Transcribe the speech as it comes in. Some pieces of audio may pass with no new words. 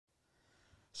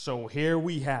So here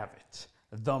we have it,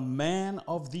 the man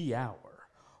of the hour,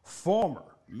 former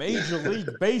Major League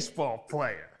Baseball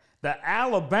player, the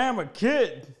Alabama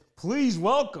Kid. Please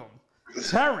welcome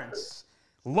Terrence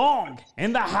Long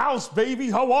in the house, baby.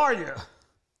 How are you?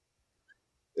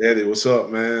 Eddie, what's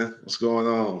up, man? What's going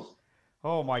on?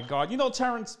 Oh my God! You know,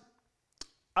 Terrence,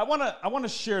 I wanna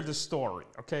share this story.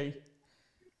 Okay,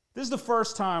 this is the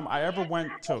first time I ever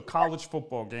went to a college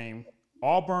football game.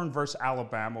 Auburn versus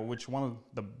Alabama, which one of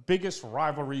the biggest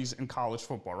rivalries in college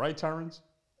football, right, Terrence?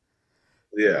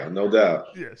 Yeah, no doubt.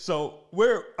 Yeah, so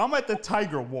I'm at the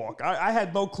Tiger Walk. I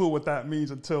had no clue what that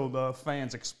means until the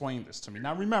fans explained this to me.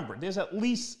 Now remember, there's at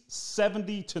least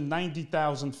 70 to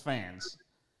 90,000 fans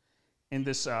in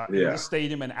this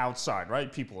stadium and outside,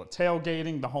 right? People are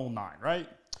tailgating, the whole nine, right?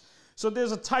 So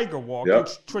there's a Tiger Walk. Yep.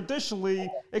 And traditionally,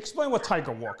 explain what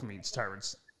Tiger Walk means,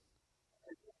 Terrence.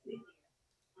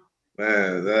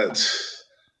 Man, that's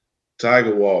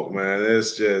Tiger Walk, man.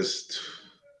 It's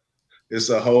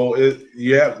a whole.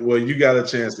 You got a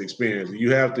chance to experience it.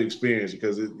 You have to experience it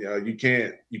because you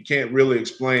can't really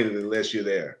explain it unless you're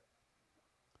there.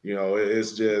 You know,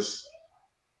 it's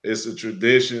a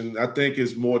tradition. I think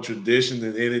it's more tradition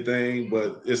than anything,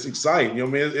 but it's exciting. You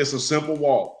know what I mean? It's a simple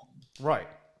walk, Right.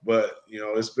 but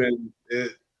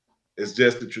it's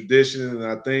just a tradition, and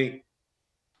I think.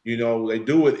 They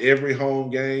do it every home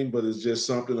game, but it's just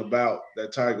something about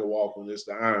that Tiger Walk when it's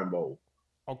the Iron Bowl.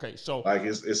 Okay, so Like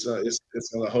it's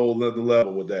on a whole nother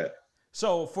level with that.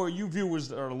 So for you viewers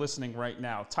that are listening right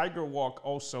now, Tiger Walk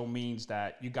also means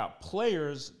that you got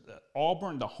players,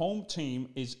 Auburn, the home team,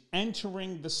 is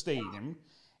entering the stadium,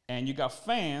 and you got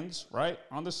fans, right,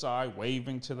 on the side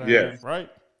waving to them, Yes.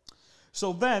 right?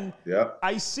 So then Yep.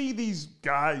 I see these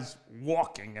guys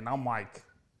walking, and I'm like,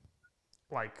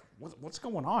 what's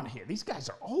going on here? These guys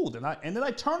are old. And then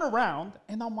I turn around,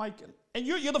 and I'm like, and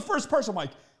you're the first person. I'm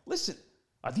like, listen,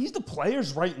 are these the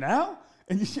players right now?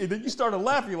 And then you started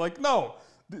laughing. You're like, no,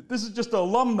 this is just the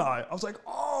alumni. I was like,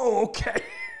 oh, okay.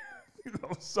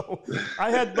 So I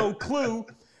had no clue.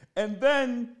 And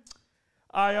then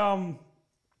I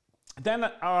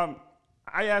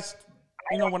asked,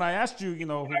 when I asked you,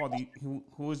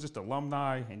 who is this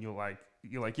alumni? And you're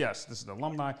like, yes, this is the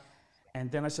alumni. And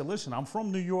then I said, listen, I'm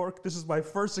from New York. This is my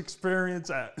first experience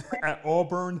at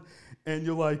Auburn. And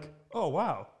you're like, oh,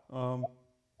 wow.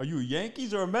 Are you a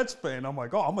Yankees or a Mets fan? I'm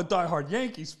like, oh, I'm a diehard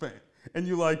Yankees fan. And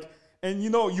you're like,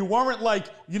 you weren't like,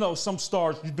 some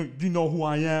stars, you know who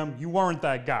I am. You weren't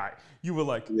that guy. You were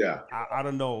like, Yeah. I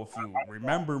don't know if you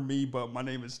remember me, but my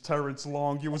name is Terrence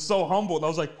Long. You were so humble. And I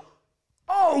was like,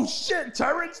 oh, shit,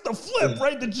 Terrence, the flip,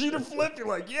 right? The Jeter flip. You're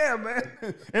like, yeah,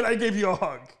 man. And I gave you a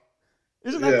hug.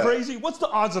 Isn't that crazy? What's the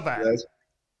odds of that?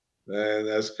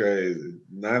 That's crazy.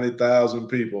 90,000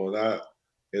 people,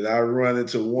 and I run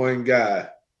into one guy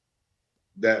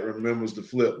that remembers the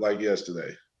flip like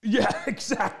yesterday. Yeah,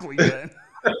 exactly, man.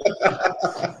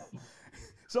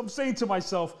 So I'm saying to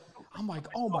myself, I'm like,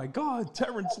 oh my God,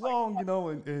 Terrence Long,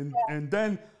 and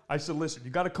then I said, listen,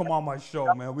 you got to come on my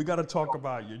show, man. We got to talk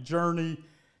about your journey.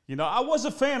 I was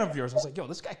a fan of yours. I was like, yo,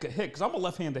 this guy could hit because I'm a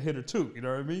left-handed hitter too. You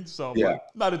know what I mean? So, yeah.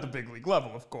 Not at the big league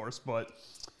level, of course,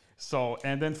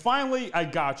 and then finally I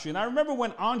got you. And I remember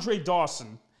when Andre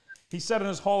Dawson, he said in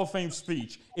his Hall of Fame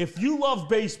speech, if you love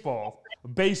baseball,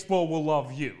 baseball will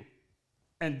love you.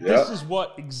 And this is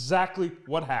exactly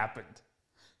what happened.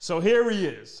 So here he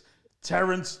is,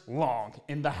 Terrence Long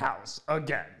in the house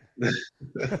again.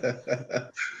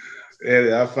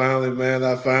 Eddie, I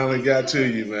finally got to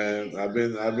you, man. I've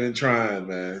been trying,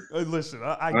 man. Listen,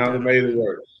 I finally get made it, it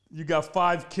work. You got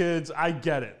 5 kids. I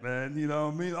get it, man. You know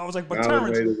what I mean? I was like, but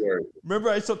finally Terrence, made it work. Remember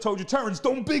I told you, Terrence,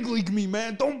 don't big league me,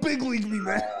 man. Don't big league me,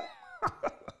 man.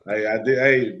 Hey, I did.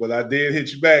 Hey, but I did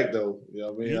hit you back, though. You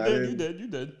know what I mean? You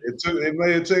did. It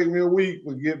may have taken me a week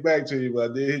to get back to you,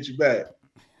 but I did hit you back.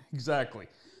 Exactly.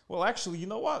 Well, actually, you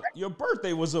know what? Your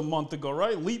birthday was a month ago,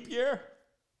 right? Leap year?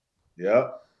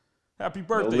 Yep. Happy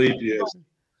birthday. No leap year.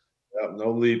 Yep,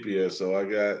 no leap year. So I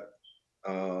got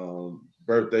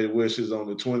birthday wishes on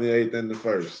the 28th and the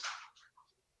 1st.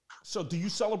 So do you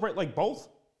celebrate like both?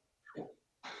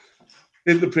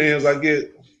 It depends. I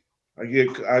get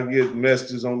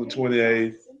messages on the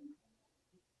 28th,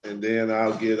 and then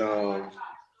I'll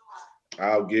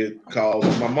get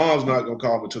calls. My mom's not gonna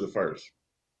call me to the 1st.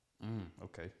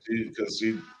 Okay. Because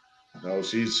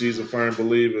she's a firm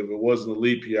believer. If it wasn't a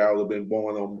leap year, I would have been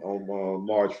born on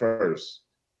March 1st.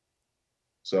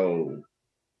 So,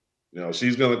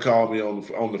 she's gonna call me on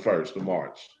the 1st of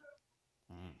March.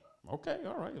 Okay,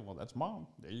 all right. Well, that's mom.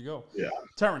 There you go. Yeah.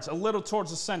 Terrence, a little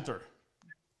towards the center.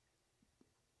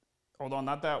 Hold on,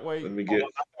 not that way. Let me get.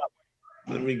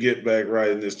 Let me get back right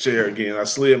in this chair again. I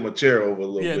slid my chair over a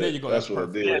little bit. Yeah, there you go. That's what I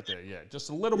perfect did. right there. Yeah, just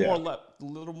a little more left, a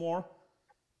little more.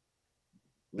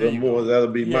 A There little you more. go. That'll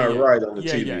be my right on the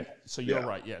yeah, TV. Yeah. So you're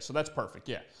right. Yeah. So that's perfect.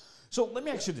 Yeah. So let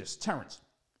me ask you this, Terrence.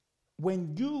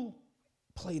 When you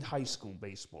played high school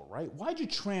baseball, right? Why'd you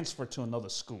transfer to another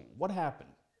school? What happened?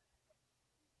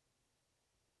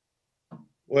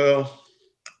 Well,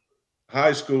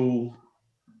 high school,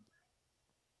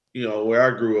 where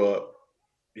I grew up,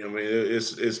 I mean,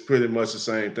 it's pretty much the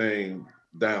same thing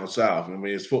down south. I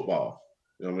mean, it's football.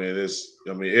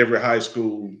 Every high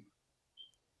school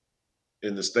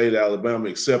in the state of Alabama,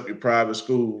 except your private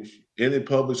schools, any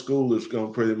public school is going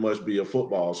to pretty much be a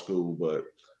football school. But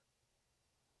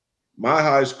my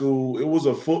high school, it was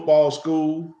a football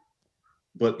school,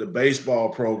 but the baseball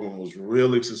program was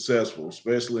really successful,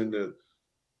 especially in the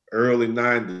early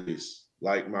 90s.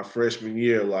 Like my freshman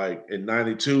year, like in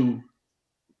 92,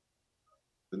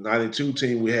 the 92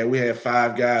 team we had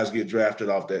 5 guys get drafted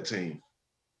off that team.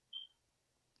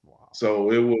 Wow.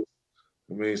 So it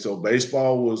was, so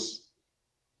baseball was,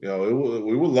 we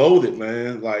were loaded,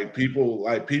 man. Like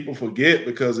people forget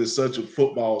because it's such a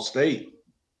football state.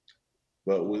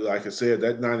 But like I said,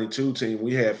 that 92 team,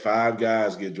 we had 5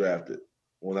 guys get drafted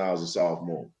when I was a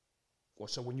sophomore. Well,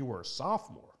 so when you were a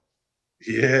sophomore?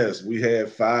 Yes, we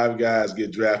had 5 guys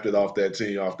get drafted off that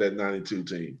team, off that 92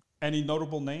 team. Any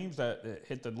notable names that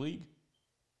hit the league?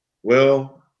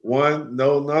 Well, none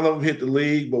of them hit the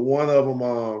league, but one of them,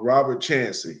 Robert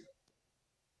Chansey.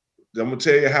 I'm gonna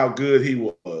tell you how good he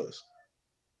was.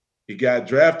 He got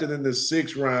drafted in the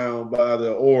 6th round by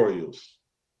the Orioles.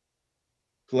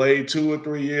 Played 2 or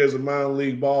 3 years of minor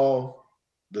league ball.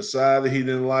 Decided he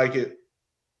didn't like it.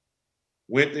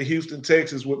 Went to Houston,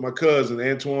 Texas with my cousin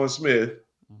Antoine Smith,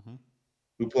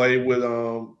 who played with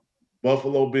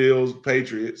Buffalo Bills,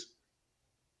 Patriots,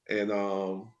 and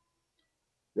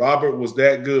Robert was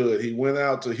that good. He went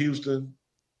out to Houston,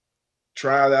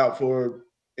 tried out for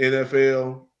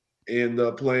NFL, ended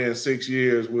up playing 6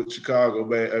 years with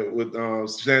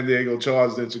San Diego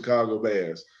Chargers and Chicago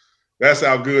Bears. That's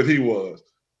how good he was.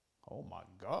 Oh my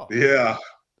God! Yeah,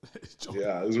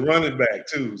 yeah. He was a running back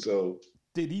too. So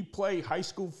did he play high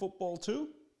school football too?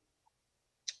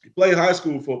 He played high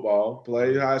school football,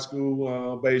 played high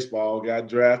school baseball, got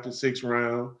drafted 6th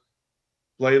round,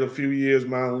 played a few years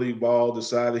minor league ball,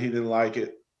 decided he didn't like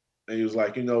it. And he was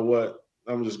like, you know what?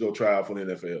 I'm going to just go try out for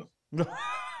the NFL.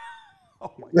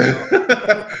 Oh my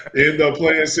God. Ended up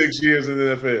playing 6 years in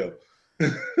the NFL.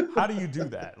 How do you do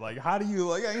that? Like, how do you,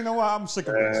 like, you know what? I'm sick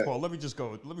of baseball. Let me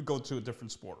go to a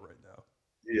different sport right now.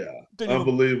 Yeah.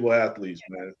 Unbelievable athletes,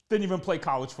 man. Didn't even play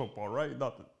college football, right?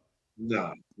 Nothing.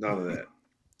 No, none of that.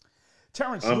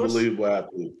 Terrence, unbelievable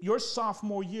athlete. Your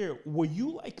sophomore year, were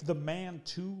you like the man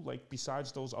too? Like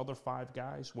besides those other 5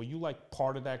 guys, were you like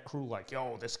part of that crew? Like,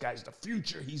 yo, this guy's the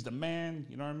future. He's the man.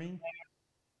 You know what I mean?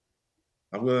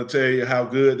 I'm gonna tell you how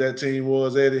good that team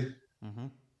was, Eddie.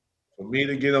 For me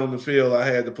to get on the field, I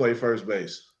had to play first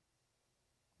base.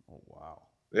 Oh wow!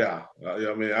 Yeah,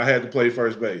 I had to play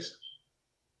first base,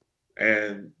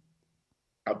 and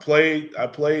I played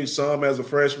some as a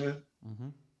freshman,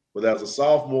 but as a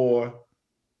sophomore,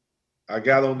 I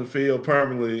got on the field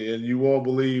permanently, and you won't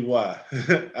believe why.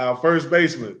 Our first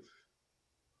baseman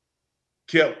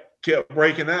kept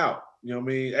breaking out.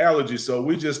 Allergies. So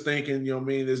we just thinking,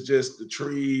 it's just the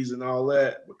trees and all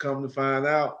that. But come to find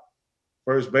out,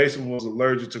 first baseman was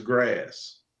allergic to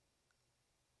grass.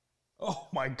 Oh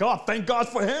my God! Thank God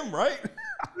for him, right?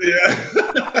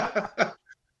 Yeah.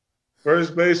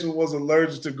 First baseman was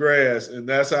allergic to grass, and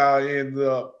that's how I ended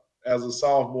up as a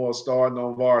sophomore starting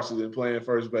on varsity and playing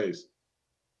first base.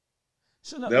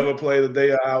 So never played a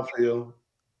day of outfield.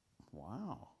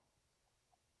 Wow.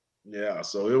 Yeah,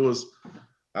 so it was.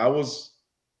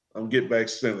 I'm getting back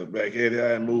centered back, Eddie. I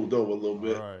had moved over a little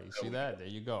bit. All right, you see that? There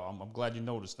you go. I'm glad you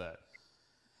noticed that.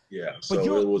 Yeah,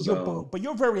 but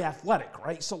you're very athletic,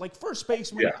 right? So like first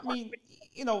baseman, I mean,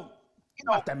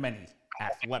 not that many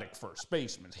athletic first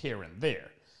basemen here and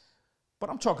there. But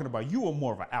I'm talking about you were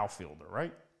more of an outfielder,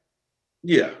 right?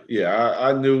 Yeah.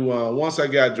 I knew once I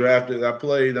got drafted, I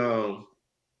played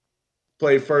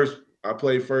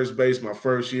first base my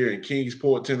first year in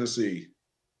Kingsport, Tennessee.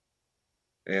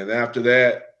 And after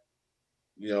that,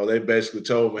 they basically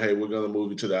told me, hey, we're going to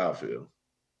move you to the outfield.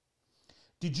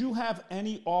 Did you have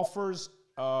any offers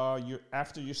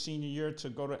after your senior year to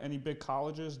go to any big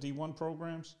colleges, D1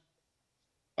 programs?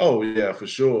 Oh yeah, for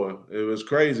sure. It was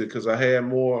crazy because I had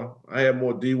more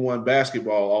D1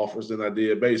 basketball offers than I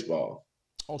did baseball.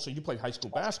 Oh, so you played high school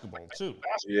basketball too?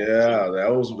 Yeah, that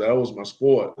was my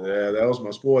sport. Yeah, that was my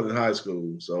sport in high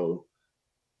school. So,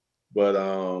 but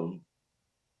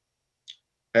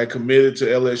had committed to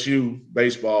LSU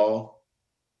baseball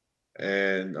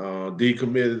and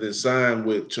decommitted and signed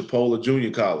with Chipola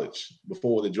Junior College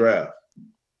before the draft.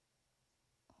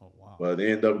 Oh wow. But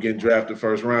they end up getting drafted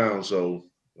first round. So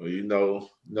well, you know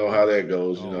how that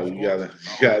goes. Oh, of You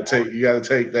course. gotta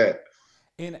take that.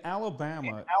 In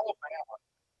Alabama,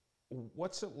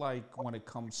 what's it like when it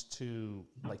comes to,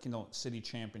 like, city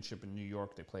championship in New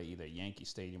York? They play either Yankee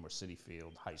Stadium or Citi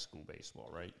Field, high school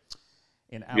baseball, right?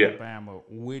 In Yeah. Alabama,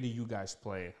 where do you guys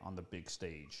play on the big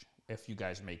stage if you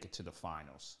guys make it to the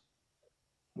finals?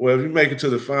 Well, if you make it to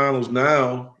the finals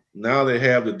now they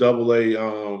have the double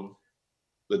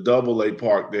A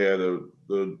park there,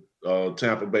 the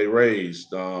Tampa Bay Rays,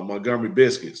 Montgomery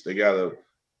Biscuits. They got a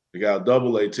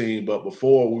double A team, but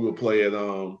before we would play at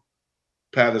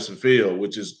Patterson Field,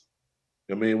 which is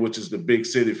the big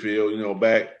city field.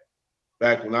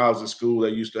 Back when I was in school, they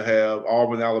used to have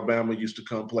Auburn, Alabama used to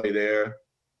come play there. I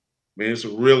mean, it's a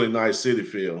really nice city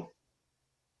field.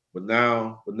 But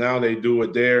now they do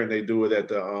it there, and they do it at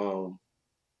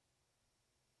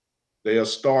they'll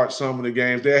start some of the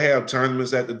games. They have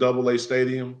tournaments at the Double A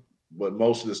Stadium, but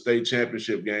most of the state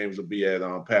championship games will be at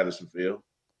Patterson Field.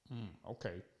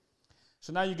 Okay.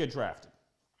 So now you get drafted.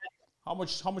 How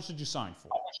much did you sign for?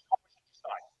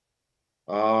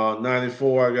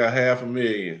 94, I got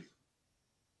 $500,000.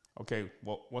 Okay,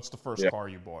 well, what's the first Yeah, car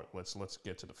you bought? Let's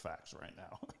get to the facts right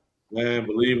now. man,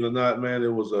 believe it or not, man, it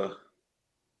was a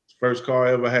first car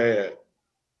I ever had.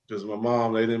 Because my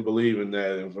mom, they didn't believe in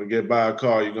that. If I get buy a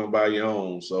car, you're gonna buy your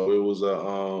own. So it was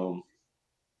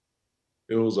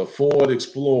a Ford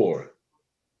Explorer.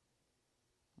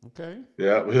 Okay.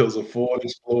 Yeah, it was a Ford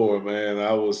Explorer, man.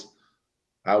 I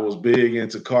was big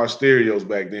into car stereos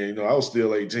back then. I was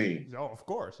still 18. Oh, of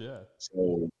course, yeah.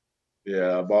 So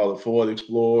yeah, I bought a Ford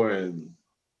Explorer, and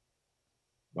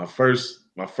my first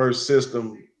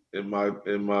system in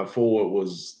my Ford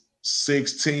was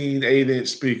 16 8-inch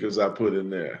speakers I put in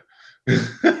there.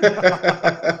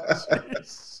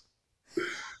 Jeez.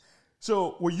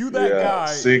 So were you that Yeah, guy?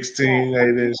 16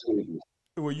 8-inch speakers.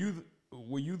 Were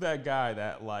you that guy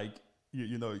that, like,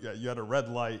 you had a red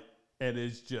light and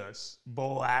it's just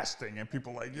blasting and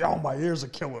people like, yo, my ears are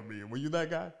killing me? Were you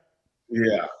that guy?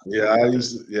 Yeah,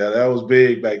 Okay. that was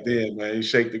big back then, man. You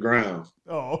shake the ground.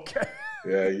 Oh, okay.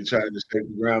 Yeah, you trying to shake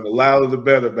the ground. The louder the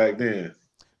better back then.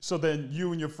 So then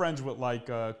you and your friends would, like,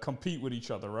 compete with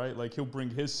each other, right? Like, he'll bring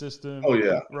his Oh system,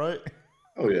 yeah. right?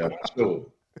 Oh yeah, for sure.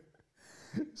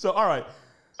 So all right,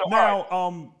 now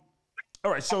all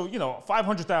right. So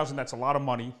 500,000. That's a lot of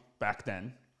money back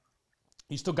then.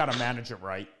 You still got to manage it,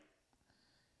 right?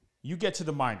 You get to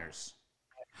the minors.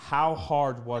 How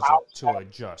hard was it to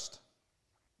adjust?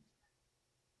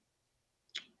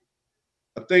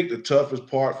 I think the toughest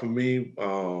part for me,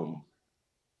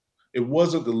 it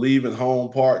wasn't the leaving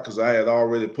home part because I had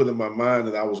already put in my mind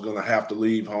that I was going to have to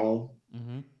leave home,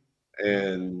 Mm-hmm.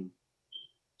 and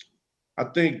I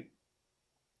think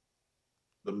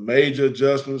the major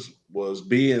adjustments was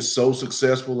being so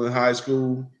successful in high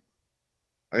school.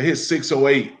 I hit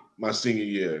 608 my senior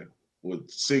year with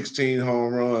 16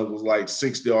 home runs, was like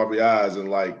 60 RBIs in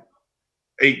like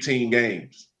 18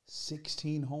 games.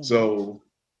 16 home runs. So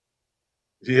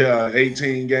yeah,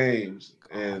 18 games.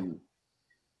 God. And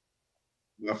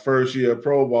my first year of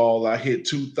pro ball, I hit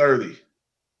 230,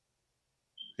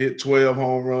 hit 12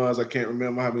 home runs. I can't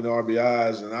remember how many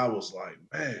RBIs. And I was like,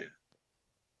 man,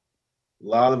 a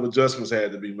lot of adjustments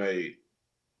had to be made.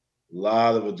 A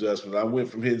lot of adjustments. I went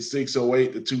from hitting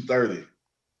 608 to 230.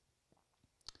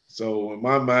 So in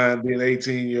my mind, being an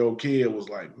 18-year-old kid was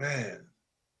like, man,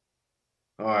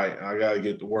 all right, I got to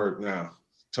get to work now.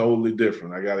 Totally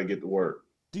different. I got to get to work.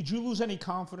 Did you lose any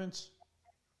confidence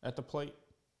at the plate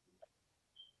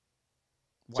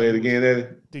while Say it you was? again, Eddie.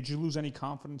 Did you lose any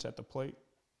confidence at the plate?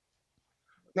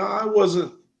 No, I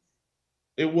wasn't.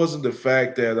 It wasn't the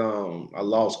fact that I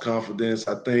lost confidence.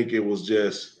 I think it was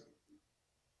just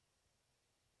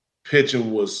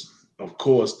pitching was, of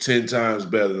course, 10 times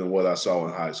better than what I saw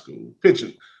in high school.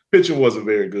 Pitching wasn't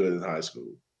very good in high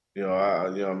school. I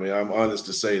mean, I'm honest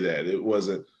to say that it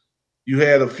wasn't. You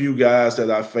had a few guys that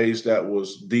I faced that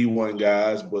was D1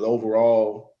 guys, but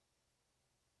overall,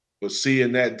 but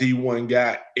seeing that D1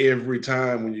 guy every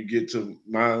time when you get to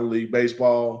minor league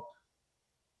baseball,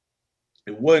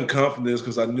 it wasn't confidence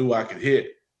because I knew I could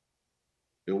hit.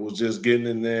 It was just getting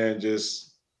in there and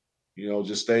just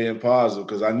staying positive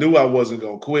because I knew I wasn't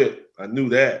gonna quit. I knew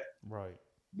that, Right.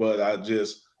 but I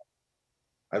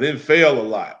didn't fail a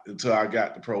lot until I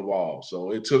got the pro ball.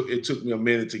 So it took me a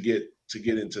minute to get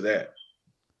into that.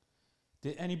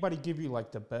 Did anybody give you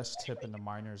like the best tip in the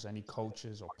minors? Any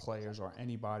coaches or players or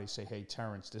anybody say, "Hey,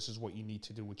 Terrence, this is what you need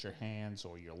to do with your hands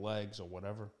or your legs or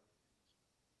whatever"?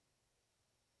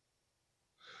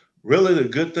 Really, the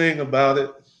good thing about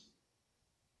it,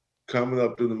 coming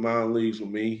up through the minor leagues with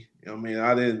me, I mean,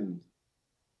 I didn't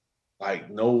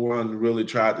like no one really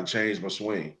tried to change my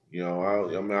swing. I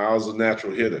mean, I was a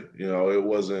natural hitter. It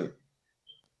wasn't.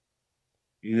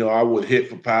 I would hit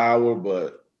for power,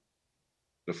 but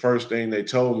the first thing they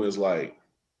told me is like,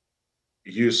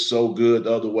 "You're so good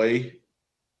the other way."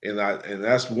 And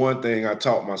that's one thing I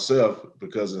taught myself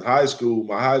because in high school,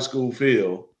 my high school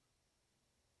field,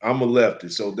 I'm a lefty.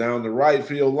 So down the right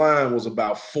field line was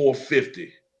about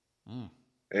 450. Mm.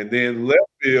 And then left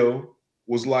field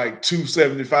was like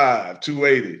 275,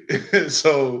 280.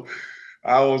 So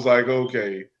I was like,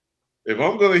 okay, if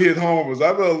I'm going to hit homers,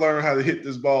 I better learn how to hit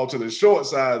this ball to the short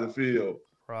side of the field.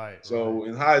 Right. So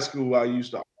in high school, I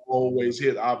used to always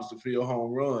hit opposite field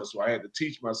home runs. So I had to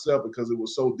teach myself because it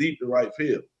was so deep to right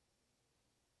field.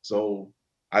 So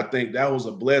I think that was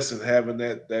a blessing having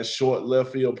that short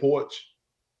left field porch.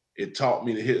 It taught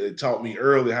me to hit. It taught me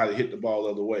early how to hit the ball the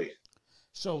other way.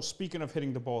 So speaking of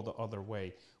hitting the ball the other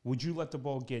way, would you let the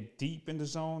ball get deep in the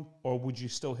zone, or would you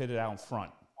still hit it out in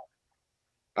front?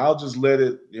 I'll just let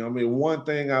it. I mean, one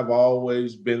thing I've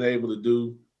always been able to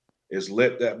do is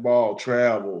let that ball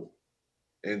travel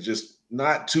and just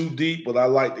not too deep, but I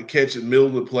like to catch it middle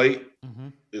of the plate. Mm-hmm.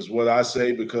 Is what I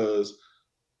say because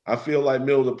I feel like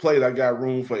middle of the plate, I got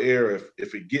room for error.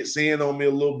 If it gets in on me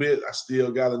a little bit, I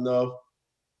still got enough.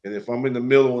 And if I'm in the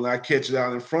middle and I catch it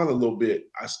out in front a little bit,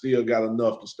 I still got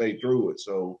enough to stay through it.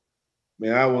 So,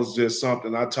 man, that was just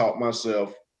something I taught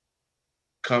myself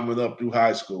coming up through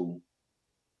high school.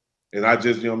 And I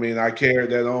just, I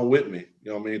carried that on with me,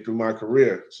 through my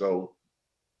career. So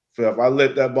if I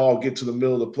let that ball get to the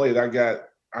middle of the plate, I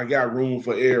got room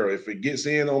for error. If it gets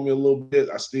in on me a little bit,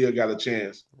 I still got a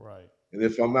chance. Right. And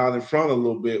if I'm out in front a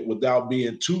little bit without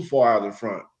being too far out in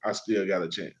front, I still got a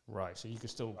chance. Right. So you could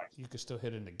still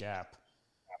hit in the gap.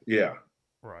 Yeah.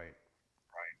 Right.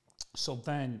 So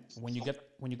then when you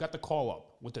got the call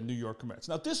up with the New York Mets.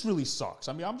 Now this really sucks.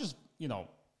 I mean, I'm just,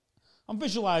 I'm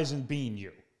visualizing being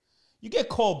you. You get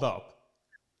called up.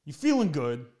 You're feeling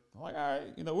good. I'm like, all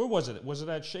right, where was it? Was it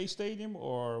at Shea Stadium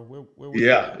or where was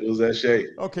Yeah, it was at Shea.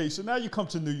 Okay, so now you come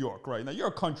to New York, right? Now you're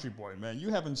a country boy, man. You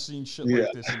haven't seen shit Yeah.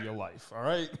 like this in your life, all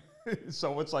right?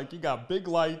 So it's like you got big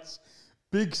lights,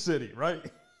 big city, right?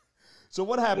 So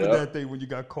what happened that day when you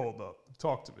got called up?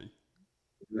 Talk to me.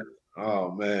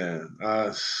 Oh man,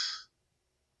 I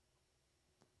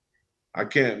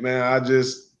can't, man.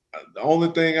 The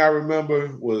only thing I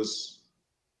remember was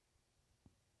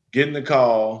getting the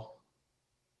call,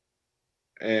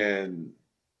 and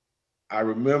I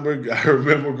remember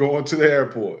going to the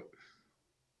airport.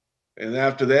 And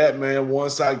after that, man,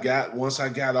 once I got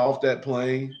off that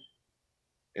plane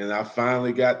and I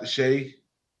finally got to Shea,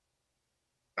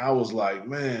 I was like,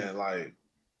 man,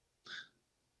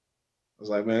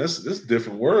 this is a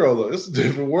different world. It's a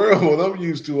different world what I'm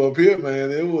used to up here, man.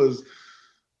 It was,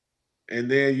 and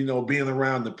then being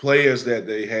around the players that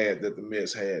the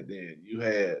Mets had. Then you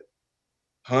had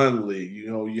Hundley,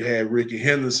 you had Ricky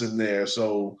Henderson there,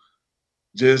 so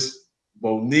just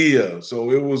Bonilla.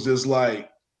 So it was just like,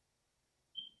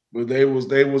 but they was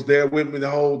there with me the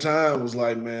whole time. It was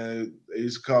like, man, they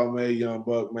used to call me, "Hey, young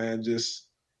buck, man, just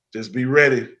be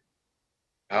ready."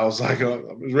 I was like,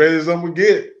 I'm as ready as I'm gonna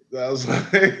get. I was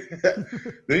like,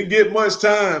 didn't get much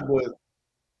time, but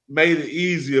made it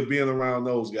easier being around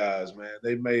those guys, man.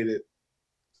 They made it,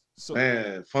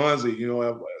 man. Fonzie,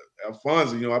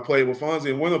 Fonzie, I played with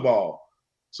Fonzie in winter ball,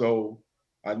 so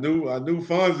I knew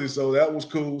Fonzie, so that was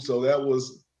cool. So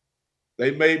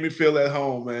they made me feel at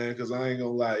home, man. Because I ain't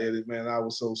gonna lie, Eddie, man, I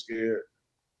was so scared.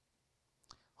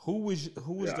 Who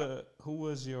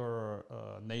was your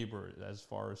neighbor as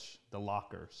far as the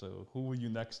locker? So who were you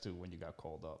next to when you got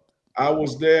called up? I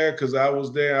was there because I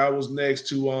was there. I was next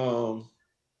to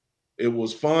it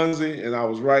was Fonzie, and I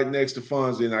was right next to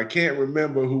Fonzie, and I can't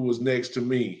remember who was next to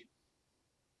me.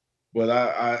 But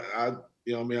I I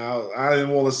didn't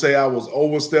want to say I was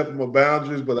overstepping my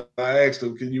boundaries, but I asked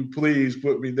him, "Can you please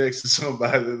put me next to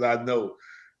somebody that I know?"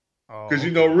 Because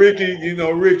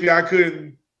Ricky, I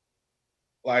couldn't.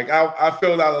 Like I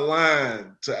felt out of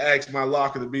line to ask my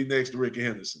locker to be next to Ricky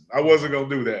Henderson. I wasn't gonna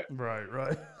do that.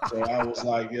 Right. So I was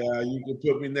like, yeah, you can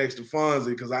put me next to Fonzie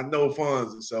because I know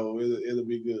Fonzie, so it'll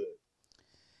be good.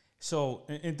 So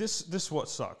and this what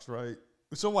sucks, right?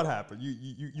 So what happened?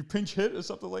 You pinch hit or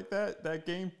something like that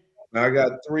game? Now I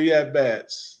got 3 at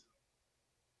bats.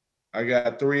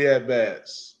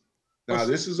 Now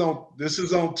this is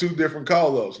on two different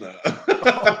call-ups now.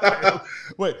 Okay.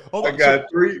 Wait, hold I on. got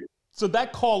three. So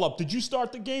that call up, did you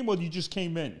start the game or you just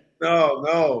came in? No,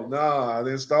 I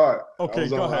didn't start. Okay,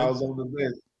 go ahead. I was on the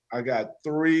bench. I got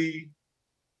 3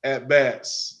 at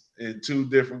bats in 2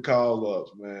 different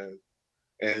call-ups, man.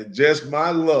 And just my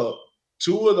luck,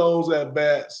 2 of those at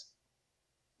bats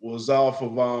was off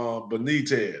of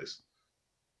Benitez.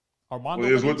 Armando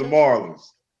It was with the Benitez? Marlins.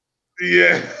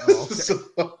 Yeah. Oh, okay. So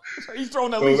he's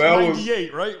throwing at least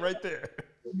 98, right there.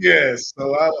 Yes.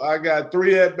 So I got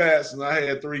 3 at bats and I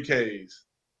had 3 Ks.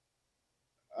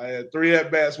 I had 3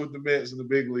 at bats with the Mets in the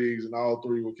big leagues, and all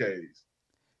 3 were Ks.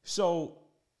 So,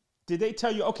 did they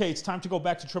tell you, okay, it's time to go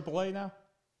back to AAA now?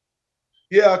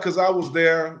 Yeah, because I was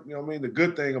there. You know what I mean? The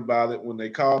good thing about it, when they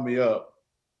called me up,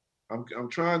 I'm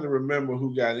trying to remember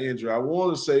who got injured. I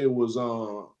want to say it was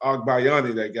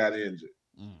Agbayani that got injured.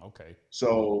 Okay.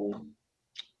 So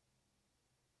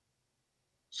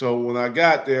when I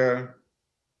got there,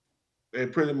 they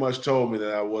pretty much told me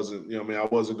that I wasn't, I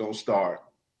wasn't going to start.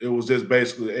 It was just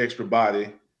basically an extra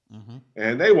body. Mm-hmm.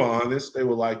 And they were honest. They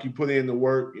were like, you put in the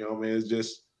work,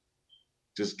 it's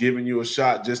just giving you a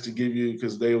shot just to give you,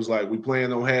 because they was like, we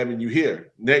plan on having you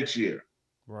here next year.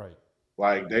 Right.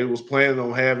 Like they was planning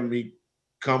on having me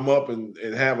come up and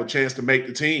have a chance to make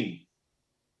the team.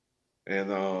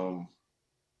 And I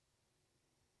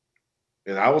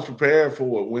was prepared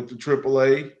for it. Went to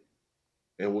AAA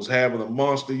and was having a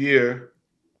monster year,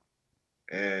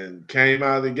 and came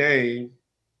out of the game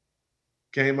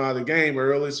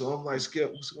early. So I'm like,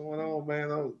 Skip, what's going on,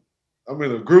 man? I'm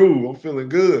in a groove. I'm feeling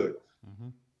good. Mm-hmm.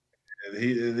 And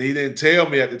he didn't tell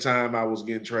me at the time I was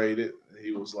getting traded.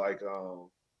 He was like,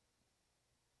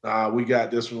 nah, we got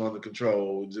this one under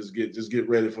control. Just get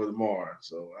ready for tomorrow.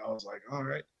 So I was like, all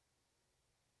right.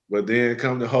 But then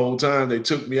come the whole time they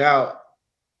took me out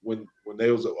when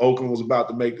Oakland was about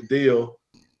to make the deal.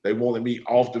 They wanted me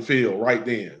off the field right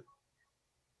then.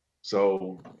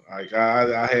 So like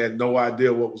I had no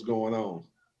idea what was going on.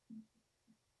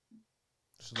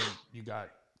 So then you got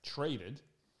traded,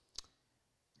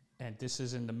 and this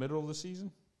is in the middle of the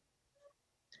season?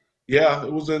 Yeah, I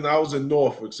was in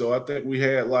Norfolk, so I think we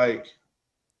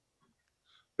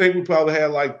probably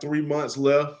had like 3 months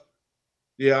left.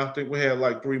 Yeah, I think we had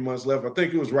like 3 months left. I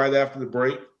think it was right after the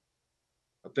break.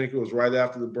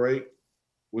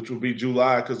 Which would be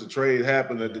July, because the trade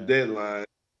happened at the deadline,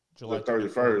 July the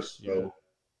 31st. So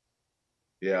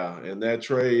yeah, and that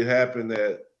trade happened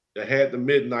they had the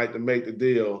midnight to make the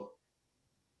deal.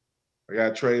 I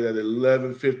got traded at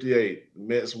 11:58. The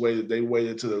Mets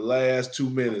waited to the last 2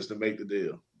 minutes to make the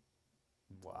deal.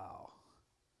 Wow.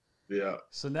 Yeah.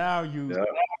 So now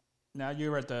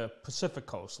you're at the Pacific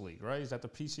Coast League, right? Is that the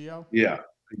PCL? Yeah.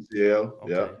 PCL.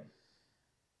 Okay. Yeah.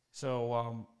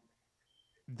 So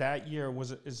that year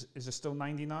is it still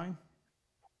 99?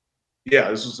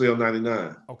 Yeah, this was still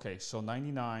 99. Okay, so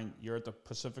 99, you're at the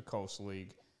Pacific Coast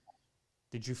League.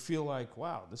 Did you feel like,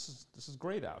 wow, this is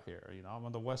great out here? I'm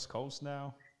on the West Coast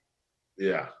now.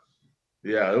 Yeah.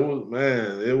 Yeah,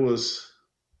 it was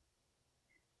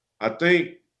I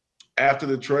think after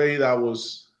the trade I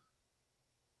was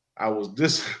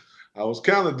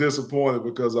kind of disappointed,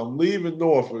 because I'm leaving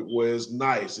Norfolk where it's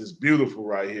nice, it's beautiful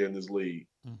right here in this league.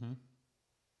 Mm-hmm.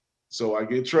 So I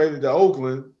get traded to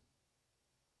Oakland,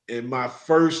 and my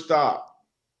first stop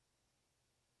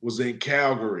was in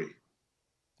Calgary.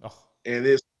 Oh. And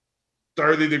it's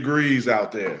 30 degrees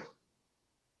out there.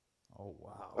 Oh,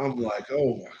 wow. I'm like,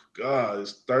 oh my God,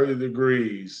 it's 30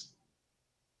 degrees.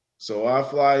 So I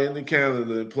fly into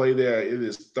Canada and play there. It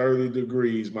is 30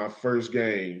 degrees my first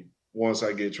game once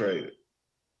I get traded.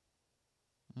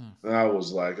 And I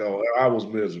was like, oh, I was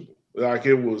miserable. Like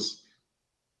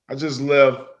I just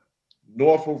left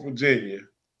Norfolk, Virginia.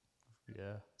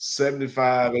 Yeah.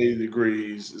 75, 80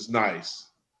 degrees is nice.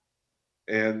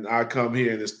 And I come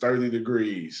here and it's 30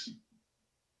 degrees.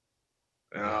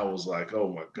 And I was like,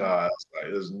 oh my God.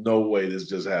 There's no way this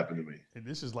just happened to me. And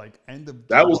this is like end of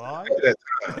That July was at that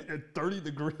time. at 30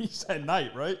 degrees at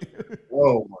night, right?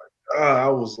 Oh my God. I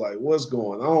was like, what's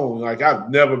going on? Like, I've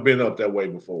never been up that way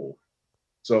before.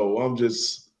 So I'm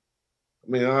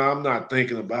not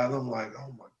thinking about it. I'm like,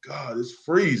 oh my God, it's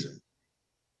freezing.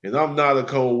 And I'm not a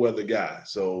cold weather guy.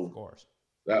 So Of course.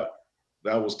 that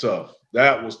was tough.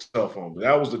 That was tough on me.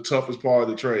 That was the toughest part of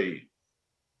the trade,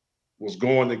 was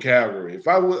going to Calgary. If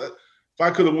I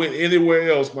could have went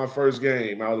anywhere else my first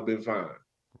game, I would have been fine.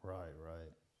 Right.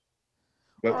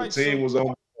 But the team was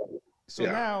on. So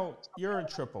now you're in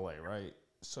AAA, right?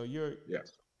 So Yeah.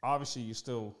 Obviously you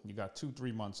got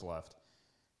 2-3 months left.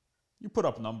 You put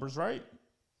up numbers, right?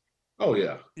 Oh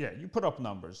yeah. Yeah, you put up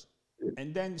numbers. Yeah.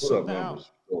 And then, Put so up now,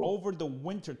 numbers. Go. over the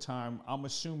winter time, I'm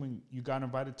assuming you got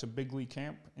invited to big league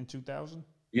camp in 2000?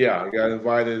 Yeah, I got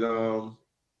invited to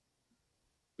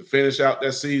finish out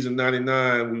that season,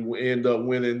 99. We would end up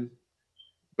winning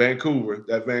Vancouver,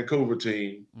 that Vancouver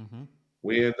team. Mm-hmm.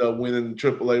 We ended up winning the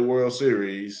AAA World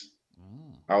Series.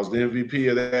 Mm. I was the MVP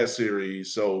of that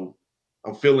series. So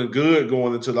I'm feeling good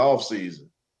going into the offseason.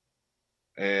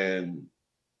 And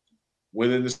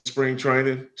went into spring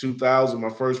training, 2000, my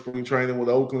first spring training with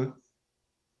Oakland.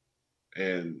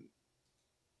 And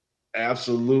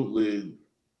absolutely,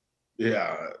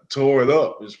 yeah, tore it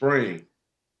up in spring.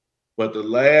 But the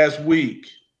last week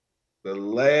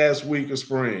of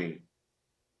spring,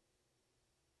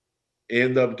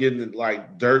 end up getting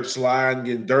like dirt sliding,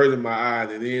 getting dirt in my eye,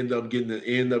 and end up getting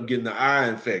the eye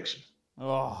infection.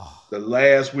 Oh, The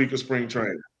last week of spring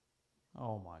training.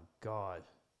 oh my God.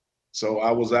 So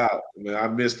I was out. I mean, I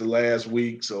missed the last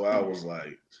week, so I was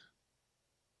like,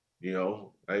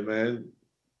 hey man,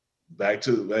 back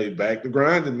to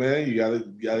grinding, man. You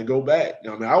gotta go back.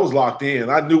 I mean, I was locked in.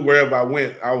 I knew wherever I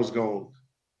went, I was going,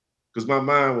 because my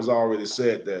mind was already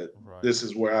set that Right. this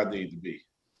is where I need to be.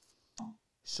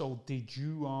 So did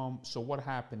you so what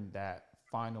happened that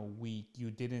final week?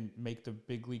 You didn't make the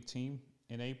big league team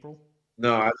in April?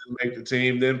 No, I didn't make the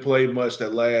team. Didn't play much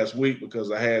that last week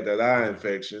because I had that eye Right.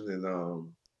 infection, and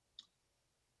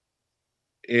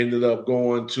ended up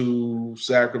going to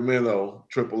Sacramento,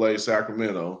 AAA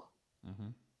Sacramento, Mm-hmm.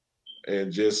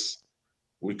 and just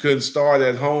we couldn't start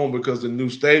at home because the new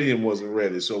stadium wasn't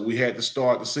ready. So we had to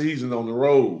start the season on the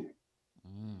road.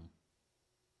 Mm.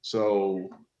 So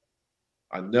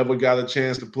I never got a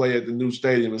chance to play at the new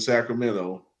stadium in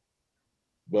Sacramento,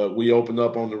 but we opened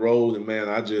up on the road, and man,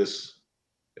 I just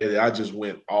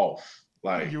went off.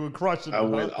 Like You were crushing I it, huh?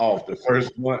 went off the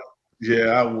first month. Yeah,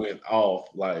 I went off.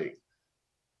 Like,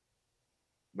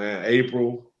 man,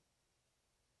 April,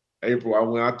 I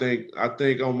went. I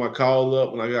think on my call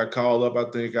up, when I got called up, I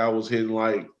think I was hitting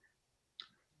like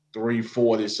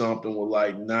 340 something with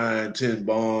like 9, 10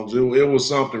 bombs. It was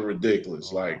something ridiculous.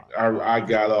 Oh Like my I God.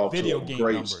 got off to Video a game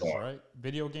great numbers, start. right?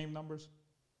 Video game numbers?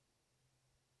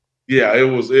 Yeah,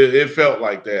 it felt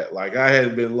like that. Like I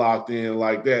hadn't been locked in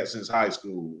like that since high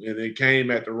school, and it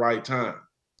came at the right time.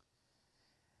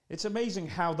 It's amazing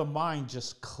how the mind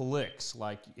just clicks.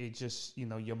 Like it just,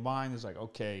 your mind is like,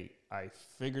 okay, I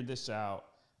figured this out.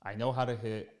 I know how to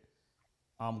hit.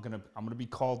 I'm gonna be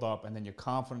called up, and then your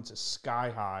confidence is sky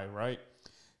high, right?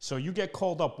 So you get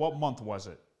called up. What month was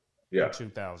it in Yeah.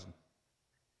 2000?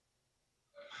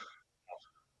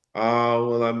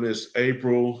 Well, I missed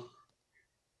April.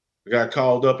 I got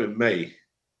called up in May.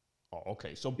 Oh,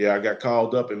 okay. So Yeah, I got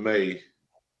called up in May.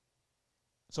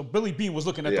 so Billy Bean was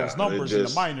looking at those Yeah, it numbers in the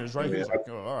just. minors, I right? He mean, was like,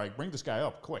 oh, all right, bring this guy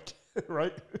up quick,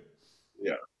 right?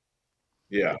 yeah,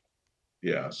 yeah,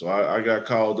 yeah. So I got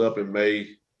called up in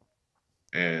May,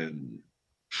 and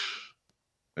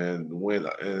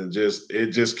it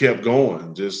just kept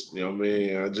going. Just what I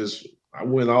mean, I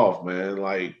went off, man.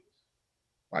 Like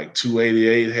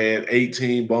 288, had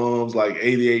 18 bombs, like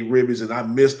 88 ribbies, and I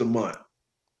missed a month.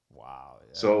 Wow. Yeah.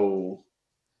 So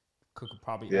Could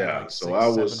probably add yeah, like so six, I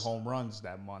seven was. home runs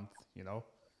that month.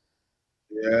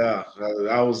 Yeah,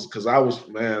 I was, because I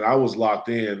was locked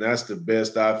in. That's the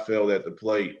best I felt at the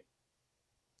plate,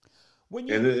 When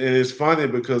and you it's funny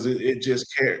because it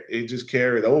just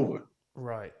carried over.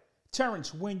 Right.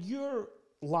 Terrence, when you're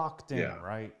locked in, Yeah,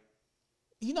 right?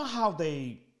 You know how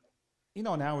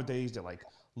nowadays they're like,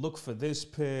 look for this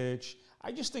pitch.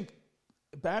 I just think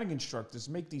batting instructors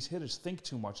make these hitters think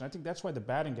too much. And I think that's why the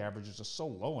batting averages are so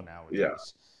low yeah,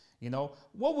 nowadays.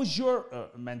 What was your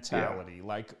yeah, mentality?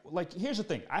 Like, here's the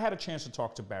thing. I had a chance to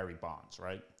talk to Barry Bonds,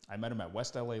 right? I met him at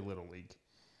West LA Little League.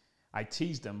 I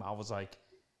teased him. I was like,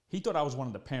 he thought I was one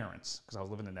of the parents because I was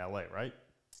living in LA, right?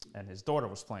 And his daughter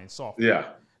was playing softball.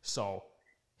 yeah, So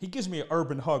he gives me an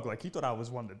urban hug like he thought I was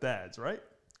one of the dads, right?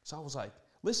 So I was like,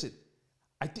 listen,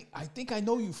 I think I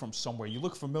know you from somewhere. You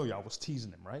look familiar. I was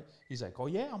teasing him, right? He's like, oh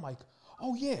yeah? I'm like,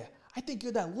 oh yeah. I think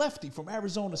you're that lefty from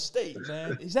Arizona State,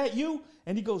 man. Is that you?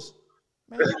 And he goes,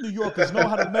 man, you New Yorkers know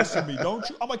how to mess with me, don't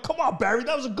you? I'm like, come on, Barry,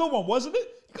 that was a good one, wasn't it?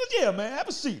 He goes, yeah, man, have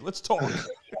a seat. Let's talk.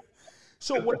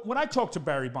 So when I talked to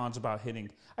Barry Bonds about hitting,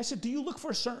 I said, do you look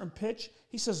for a certain pitch?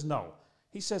 He says, no.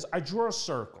 He says, I draw a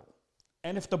circle.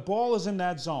 And if the ball is in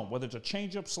that zone, whether it's a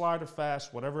changeup, slider,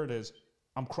 fast, whatever it is,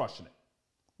 I'm crushing it.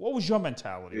 What was your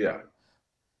mentality yeah. about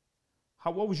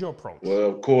it? What was your approach? Well,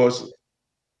 of course,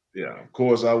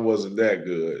 I wasn't that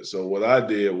good. So what I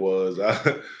did was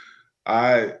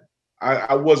I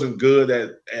I wasn't good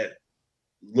at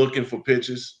looking for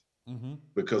pitches, Mm-hmm.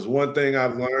 because one thing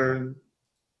I've learned,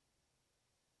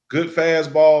 good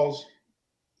fastballs,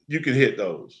 you can hit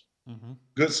those. Mm-hmm.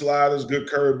 Good sliders, good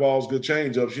curveballs, good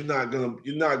changeups.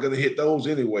 You're not gonna hit those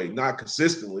anyway, not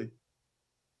consistently.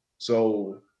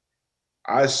 So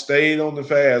I stayed on the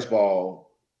fastball.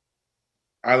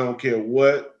 I don't care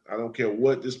what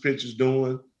this pitcher's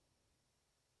doing.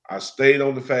 I stayed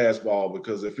on the fastball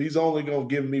because if he's only gonna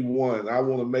give me one, I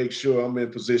want to make sure I'm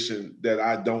in position that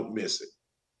I don't miss it.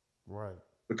 Right.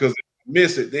 Because if I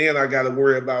miss it, then I got to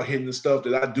worry about hitting the stuff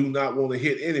that I do not want to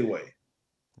hit anyway.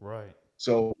 Right.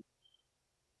 So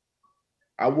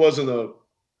I wasn't a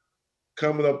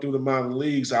coming up through the minor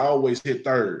leagues. I always hit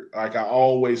third. Like I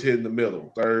always hit in the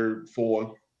middle, third,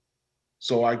 fourth.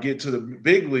 So I get to the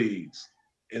big leagues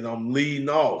and I'm leading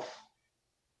off.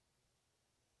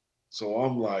 So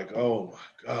I'm like, oh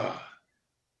my God.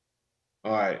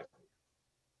 All right.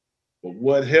 But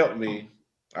what helped me,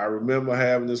 I remember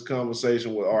having this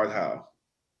conversation with Art Howe,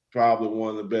 probably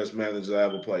one of the best managers I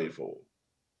ever played for.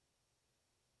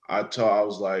 I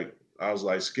was like,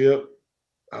 Skip,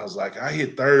 I was like, I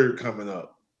hit third coming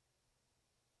up.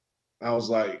 I was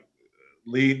like,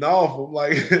 leading off. I'm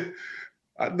like,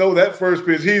 I know that first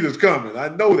pitch heater's coming. I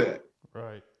know that.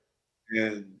 Right.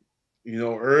 And,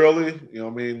 early,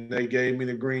 they gave me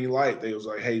the green light. They was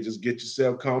like, hey, just get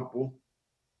yourself comfortable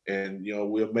and,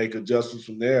 we'll make adjustments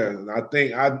from there. And I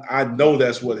think I know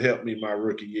that's what helped me my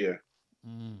rookie year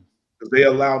Mm. because they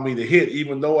allowed me to hit.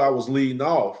 Even though I was leading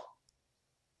off,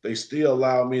 they still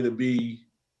allowed me to be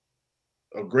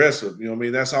aggressive.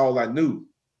 That's all I knew.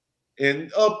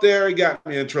 And up there, it got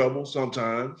me in trouble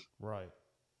sometimes. Right.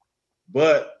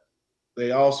 But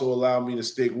they also allowed me to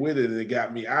stick with it, and it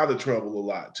got me out of trouble a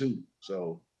lot too.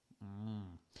 So,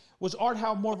 Was Art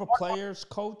Howe more of a player's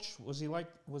coach? Was he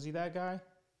that guy?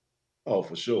 oh,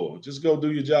 for sure, just go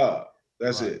do your job.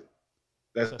 That's Right. it.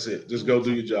 So That's it. he Just go would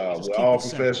do your job. just We're keep all it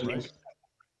simple, right? professionals.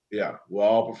 Yeah, we're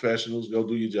all professionals. Go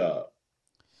do your job.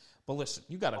 But listen,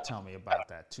 you got to tell me about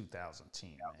that 2000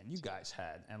 team, man. You guys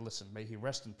had, and listen, may he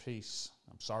rest in peace.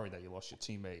 I'm sorry that you lost your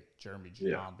teammate, Jeremy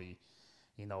Yeah. Giambi,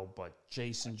 but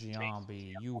Jason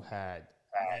Giambi, you had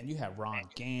Ron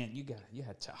Gant, you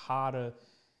had Tejada,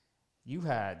 you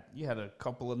had a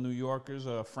couple of New Yorkers,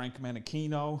 Frank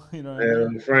Manichino, you know what I mean?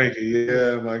 And Frankie,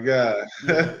 yeah, my God.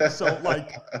 Yeah. So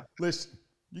listen,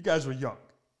 you guys were young.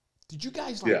 Did you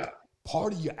guys Yeah.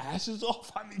 party your asses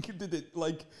off? I mean,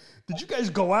 did you guys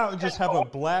go out and just have a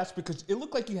blast? Because it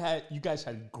looked like you guys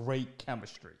had great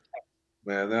chemistry.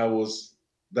 Man, that was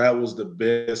the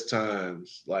best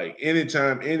times. Like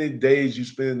anytime, any days you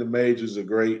spend in the majors are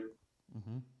great.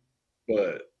 Mm-hmm.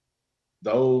 But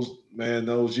those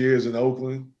years in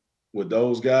Oakland with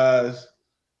those guys,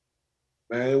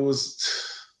 man, it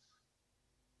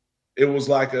was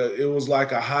like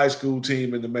a high school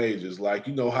team in the majors. Like,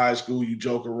 high school, you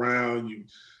joke around,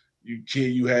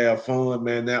 you have fun,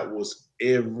 man. That was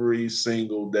every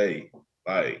single day.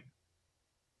 Like,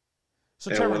 So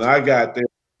and when Terrence, I got there,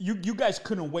 you guys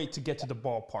couldn't wait to get to the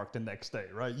ballpark the next day,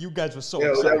 right? You guys were so yeah,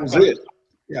 that excited. was it.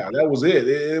 Yeah, that was it.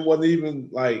 It wasn't even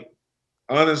like,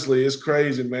 honestly, it's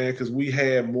crazy, man, because we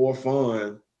had more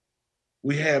fun.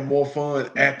 We had more fun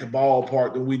at the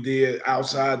ballpark than we did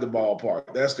outside the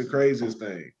ballpark. That's the craziest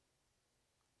thing.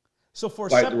 So for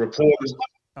Like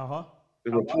uh-huh.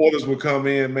 the reporters would come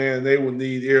in, man. They would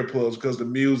need earplugs because the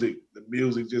music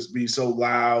just be so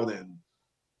loud. And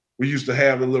we used to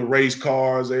have the little race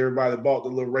cars. Everybody bought the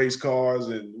little race cars,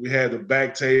 and we had the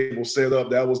back table set up.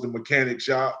 That was the mechanic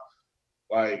shop.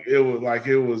 It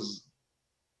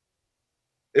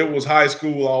was high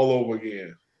school all over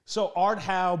again. So Art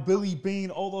Howe, Billy Bean,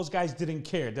 all those guys didn't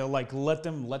care. They're like, let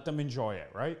them enjoy it,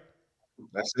 right?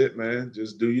 That's it, man.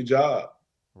 Just do your job.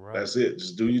 Right. That's it.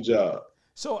 Just do your job.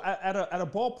 So at a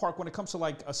ballpark, when it comes to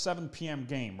like a 7 p.m.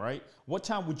 game, right? What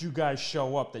time would you guys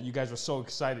show up that you guys were so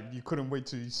excited you couldn't wait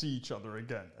to see each other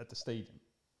again at the stadium?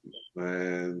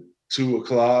 Man, 2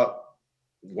 o'clock,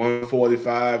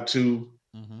 1:45, 2.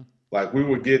 Mm-hmm. Like we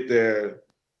would get there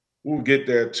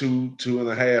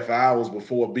 2.5 hours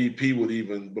before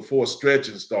BP before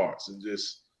stretching starts, and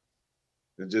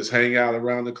just hang out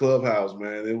around the clubhouse,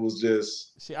 man. It was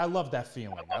just, See, I love that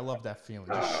feeling.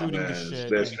 Just shooting the man, it's the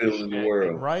shit. best feeling in the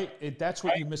world. Right? That's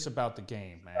what you miss about the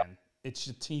game, man. It's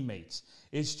your teammates.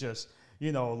 It's just,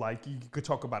 like you could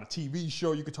talk about a TV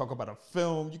show, you could talk about a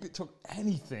film, you could talk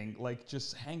anything, like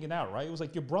just hanging out, right? It was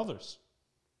like your brothers.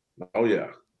 Oh yeah,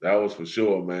 that was for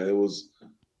sure, man. It was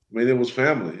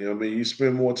family. You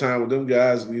spend more time with them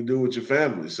guys than you do with your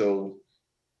family. So,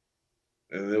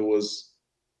 and it was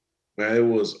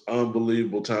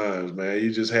unbelievable times, man.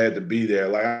 You just had to be there.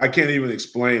 Like I can't even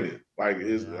explain it.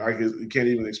 You can't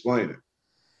even explain it.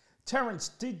 Terrence,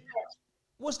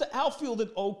 Was the outfield in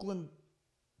Oakland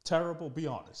terrible? Be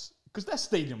honest, because that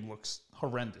stadium looks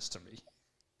horrendous to me.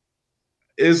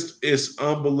 It's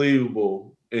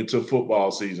unbelievable until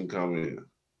football season come in.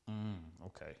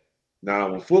 Okay.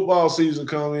 Now, when football season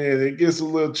come in, it gets a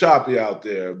little choppy out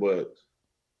there. But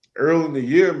early in the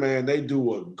year, man, they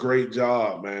do a great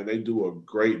job, man. They do a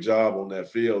great job on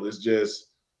that field. It's just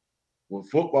when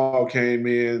football came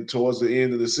in towards the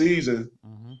end of the season,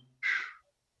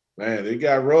 man, it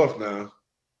got rough now.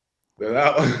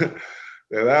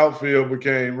 That outfield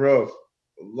became rough.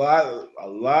 A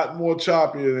lot more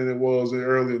choppier than it was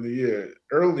early in the year.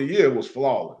 Early in the year was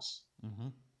flawless.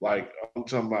 Like, I'm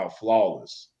talking about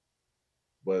flawless.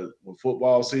 But when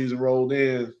football season rolled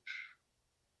in,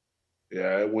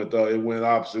 yeah, it went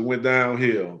opposite. It went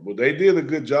downhill. But they did a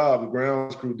good job. The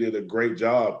grounds crew did a great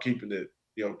job keeping it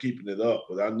up.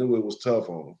 But I knew it was tough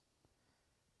on them.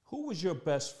 Who was your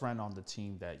best friend on the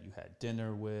team that you had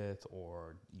dinner with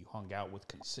or you hung out with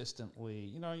consistently?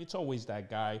 You know, it's always that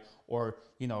guy. Or,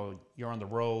 you know, you're on the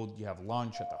road, you have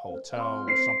lunch at the hotel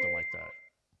or something like that.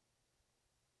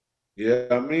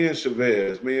 Yeah, me and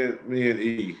Chavez, me and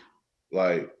E,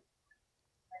 like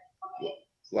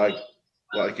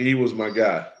he was my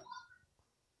guy.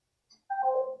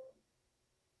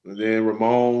 And then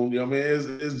Ramon, you know what I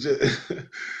mean? It's just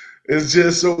it's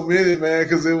just so many, man,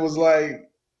 because it was like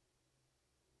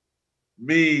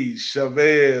me,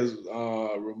 Chavez,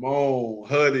 Ramon,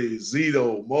 Huddy,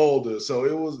 Zito, Mulder. So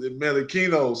it was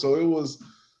Medicino. So it was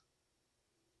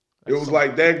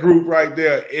like that group right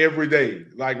there every day,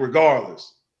 like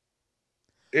regardless.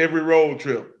 Every road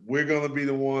trip, we're gonna be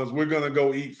the ones, we're gonna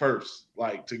go eat first,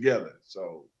 like together.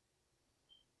 So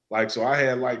I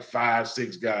had like 5,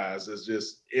 6 guys that's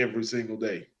just every single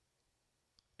day.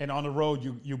 And on the road,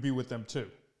 you be with them too.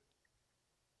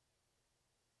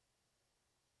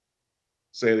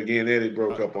 Say it again, Eddie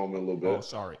broke up on me a little bit. Oh,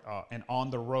 sorry. And on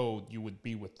the road, you would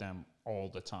be with them all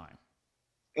the time.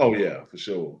 Oh yeah, for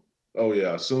sure. Oh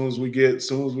yeah. As soon as we get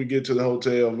to the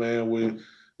hotel, man,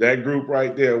 that group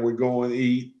right there, we're going to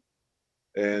eat.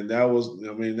 And that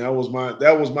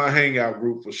was my hangout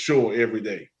group for sure every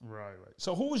day. Right.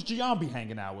 So who was Giambi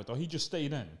hanging out with, or he just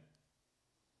stayed in?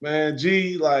 Man,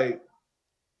 G, like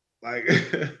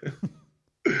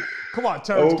Come on,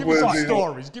 Terrence, give me some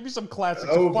stories. Give me some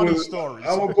classics, some funny stories.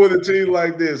 I'm gonna put it to you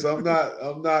like this. I'm not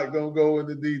gonna go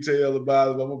into detail about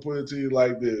it. I'm gonna put it to you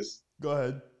like this. Go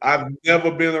ahead. I've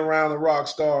never been around a rock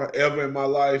star ever in my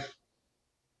life.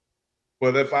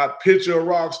 But if I picture a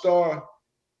rock star,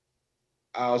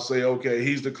 I'll say, okay,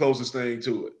 he's the closest thing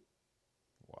to it.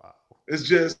 Wow. It's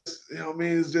just, you know what I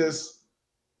mean? It's just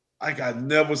like I've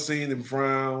never seen him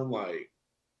frown, like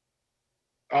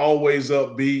always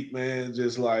upbeat, man.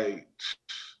 Just like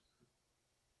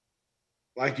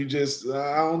you just,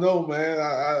 I don't know, man.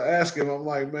 I asked him, I'm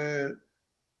like, man,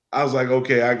 I was like,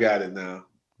 okay, I got it now.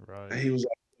 Right. And he was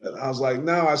like, I was like,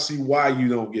 now I see why you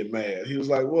don't get mad. He was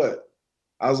like, what?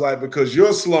 I was like, because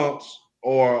your slumps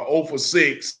are 0 for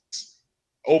 6,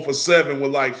 0 for 7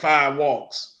 with like 5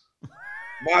 walks.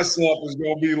 My slump is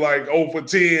going to be like 0 for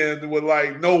 10 with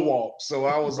like no walks. So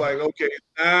I was like, okay,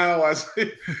 now I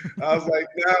see. I was like,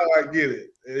 now I get it.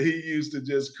 And he used to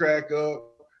just crack up.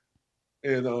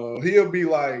 And he'll be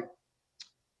like,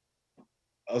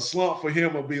 a slump for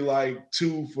him will be like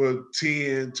 2 for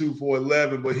 10, 2 for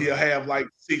 11, but he'll have like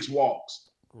 6 walks.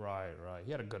 Right.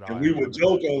 He had a good eye. And we would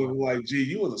joke on him like, gee,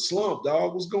 you in a slump,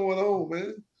 dog. What's going on,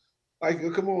 man? Like,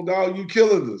 come on, dog, you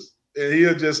killing us. And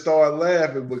he'll just start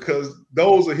laughing because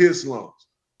those are his slumps.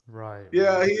 Right.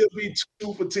 Yeah, he'll be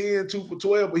 2 for 10, 2 for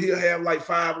 12, but he'll have like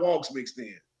 5 walks mixed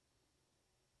in.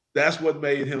 That's what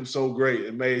made him so great.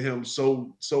 It made him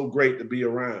so great to be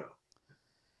around.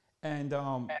 And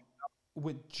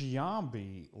with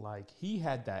Giambi, like he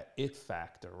had that it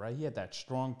factor, right? He had that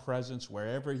strong presence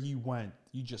wherever he went.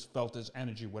 You just felt his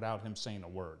energy without him saying a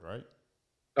word, right?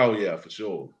 Oh yeah, for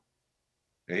sure.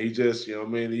 And he just, you know what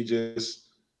I mean? He just,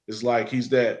 it's like he's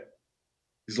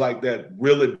like that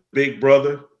really big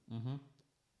brother. Mm-hmm.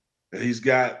 And he's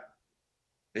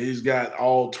got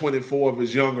all 24 of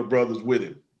his younger brothers with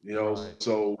him, you know. Right.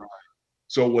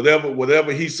 So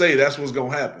whatever he say, that's what's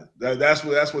gonna happen. That's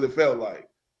what it felt like.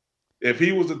 If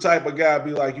he was the type of guy, be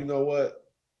like, you know what,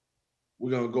 we're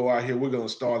gonna go out here, we're gonna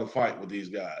start a fight with these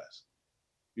guys.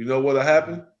 You know what'll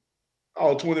happen?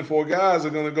 All 24 guys are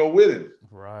gonna go with him.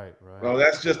 Right. Well,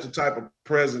 that's just the type of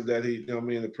presence that he, you know what I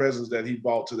mean, the presence that he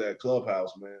brought to that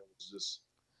clubhouse, man. It's just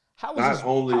not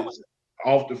only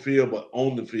off the field, but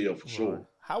on the field for sure.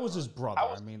 How was his brother?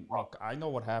 I mean, look, I know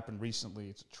what happened recently.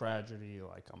 It's a tragedy.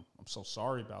 Like, I'm so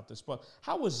sorry about this. But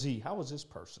how was he? How was his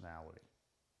personality?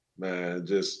 Man,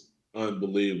 just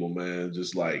unbelievable, man.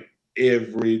 Just like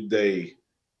every day,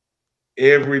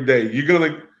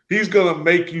 he's gonna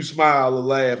make you smile or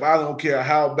laugh. I don't care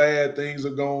how bad things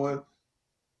are going,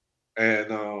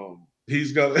 and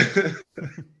he's gonna.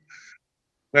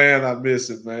 Man, I miss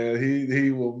him, man.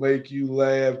 He will make you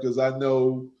laugh because I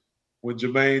know when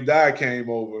Jermaine Dye came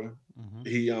over,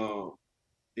 he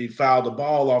fouled the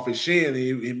ball off his shin.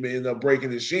 He ended up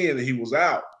breaking his shin, and he was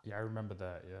out. Yeah, I remember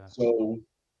that. Yeah. So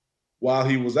while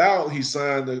he was out, he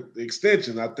signed the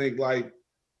extension. I think like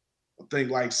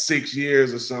 6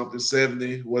 years or something,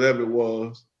 70, whatever it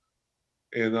was.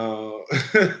 And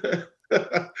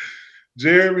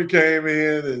Jeremy came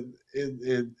in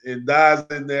and Dye's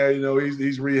in there, you know,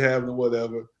 he's rehabbing or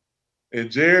whatever. And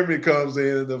Jeremy comes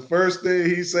in, and the first thing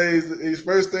he said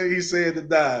to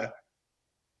Dye,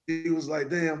 he was like,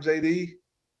 "Damn, JD."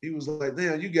 He was like,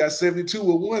 "Damn, you got 72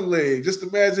 with one leg. Just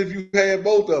imagine if you had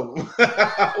both of them."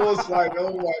 I was like,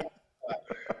 "Oh my God."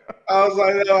 I was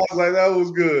like, that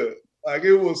was good. Like,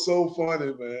 it was so funny,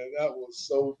 man. That was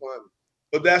so funny.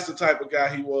 But that's the type of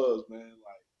guy he was, man.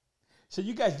 Like, so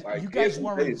you guys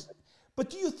weren't. But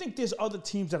do you think there's other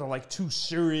teams that are like too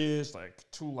serious, like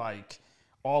too like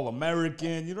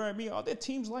all-American? You know what I mean? Are there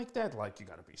teams like that? Like, you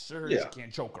got to be serious. You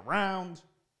can't joke around.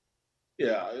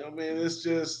 Yeah, I mean, it's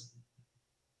just,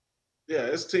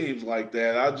 it's teams like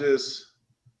that.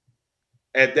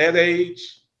 At that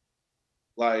age,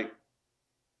 like,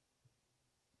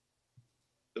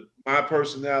 my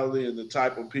personality and the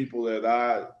type of people that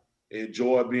I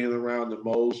enjoy being around the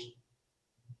most,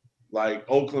 like,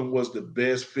 Oakland was the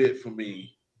best fit for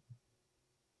me.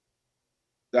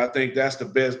 I think that's the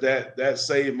best, that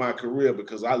saved my career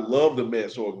because I love the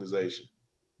Mets organization.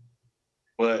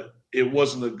 But it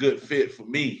wasn't a good fit for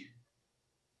me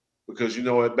because, you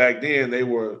know, back then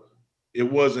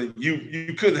it wasn't,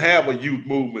 you couldn't have a youth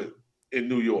movement in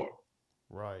New York.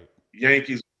 Right.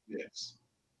 Yankees, Mets.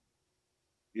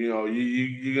 You know,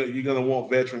 you're going to want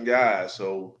veteran guys.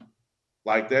 So,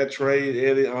 like, that trade,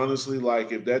 Eddie, honestly,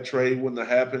 like, if that trade wouldn't have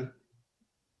happened,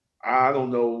 I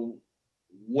don't know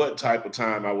what type of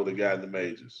time I would have gotten the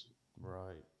majors.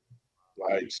 Right.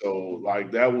 Like, so,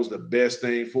 like, that was the best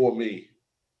thing for me.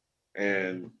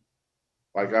 And,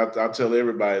 like, I tell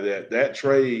everybody that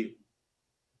trade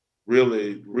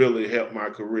really, really helped my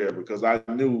career because I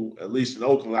knew, at least in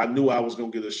Oakland, I knew I was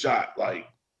going to get a shot, like,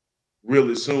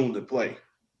 really soon to play.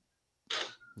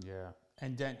 Yeah.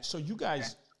 And then, so you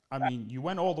guys, I mean, you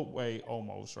went all the way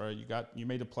almost, right? You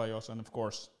made the playoffs, and of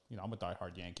course, you know, I'm a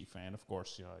diehard Yankee fan. Of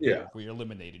course, we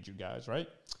eliminated you guys, right?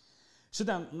 So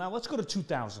now let's go to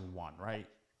 2001, right?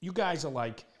 You guys are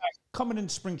like coming in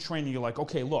spring training. You're like,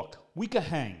 okay, look, we can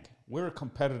hang. We're a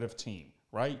competitive team,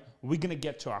 right? We're gonna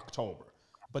get to October,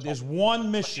 but there's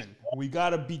one mission: we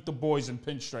gotta beat the boys in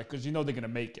pinstripe because you know they're gonna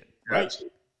make it, right?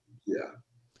 Yeah.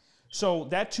 So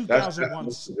that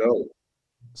 2001.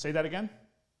 Say that again.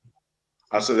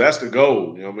 I said that's the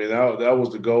goal. You know what I mean? That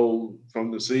was the goal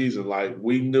from the season. Like,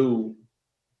 we knew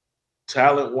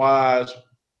talent-wise,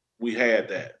 we had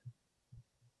that.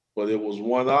 But it was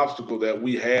one obstacle that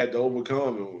we had to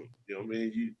overcome. And, you know what I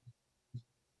mean?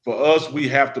 For us, we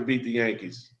have to beat the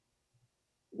Yankees.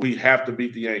 We have to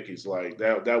beat the Yankees. Like,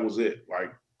 that was it. Like,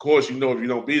 of course, you know, if you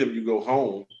don't beat them, you go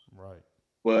home. Right.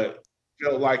 But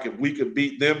felt like if we could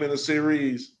beat them in a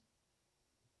series,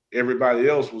 everybody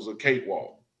else was a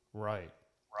cakewalk. Right.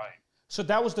 So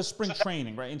that was the spring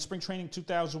training, right? In spring training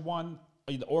 2001,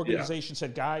 the organization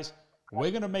said, guys,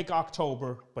 we're going to make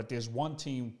October, but there's one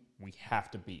team we have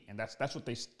to beat. And that's what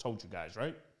they told you guys,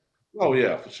 right? Oh,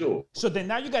 yeah, for sure. So then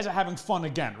now you guys are having fun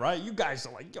again, right? You guys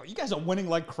are like, you guys are winning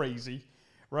like crazy,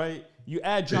 right? You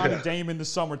add Johnny Dame in the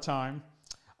summertime.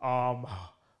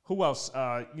 Who else?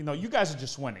 You know, you guys are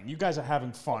just winning. You guys are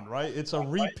having fun, right? It's a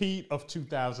repeat of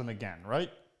 2000 again, right?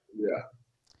 Yeah.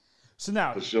 So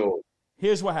now, for sure.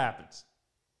 Here's what happens.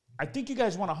 I think you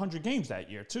guys won 100 games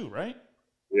that year too, right?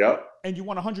 Yep. And you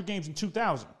won 100 games in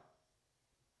 2000.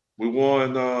 We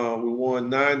won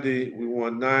 90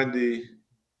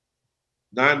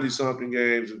 something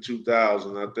games in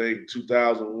 2000. I think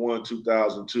 2001,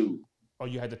 2002. Oh,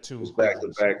 you had the two. It was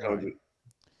back-to-back 100. Right.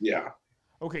 Yeah.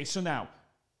 Okay, so now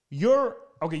you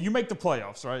make the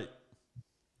playoffs, right?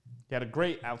 You had a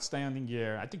great, outstanding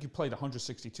year. I think you played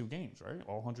 162 games, right?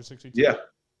 All 162? Yeah.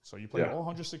 So you played all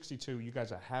 162. You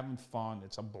guys are having fun.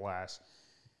 It's a blast.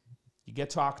 You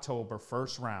get to October,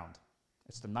 first round.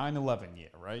 It's the 9/11 year,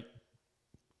 right?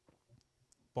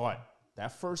 But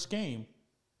that first game,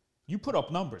 you put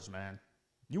up numbers, man.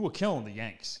 You were killing the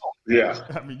Yanks. Yeah.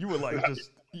 I mean, you were like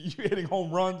you hitting home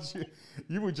runs.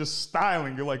 You were just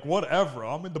styling. You're like, whatever.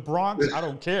 I'm in the Bronx. I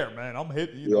don't care, man. I'm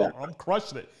hitting. I'm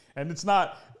crushing it. And it's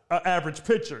not an average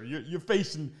pitcher. You're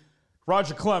facing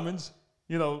Roger Clemens,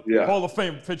 Hall of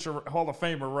Fame pitcher, Hall of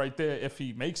Famer right there if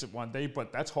he makes it one day,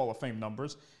 but that's Hall of Fame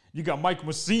numbers. You got Mike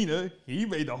Mussina. He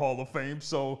made the Hall of Fame.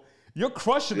 So you're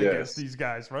crushing against these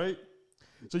guys, right?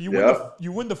 So you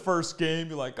win the first game.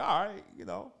 You're like, all right,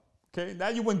 okay. Now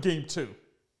you win game 2.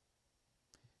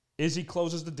 Izzy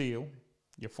closes the deal,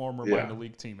 your former minor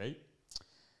league teammate.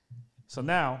 So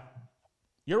now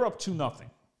you're up 2-0.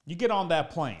 You get on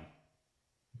that plane.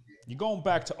 You're going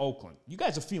back to Oakland. You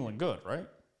guys are feeling good, right?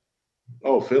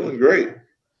 Oh, feeling great.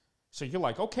 So you're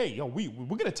like, okay, we're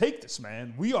going to take this,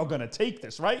 man. We are going to take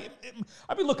this, right?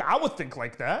 I mean, look, I would think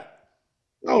like that.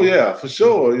 Oh, yeah, for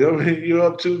sure. You're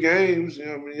up 2 games.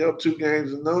 You're up 2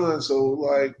 games and none. So,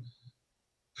 like,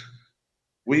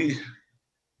 we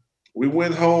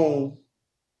went home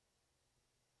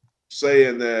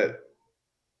saying that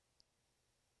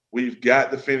we've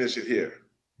got to finish it here.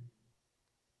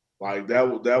 Like, that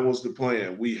was the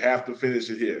plan. We have to finish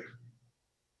it here.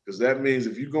 Because that means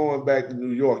if you're going back to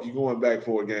New York, you're going back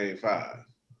for a game 5.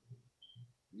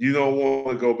 You don't want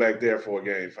to go back there for a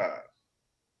game 5.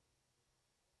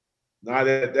 Not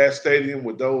at that stadium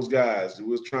with those guys. We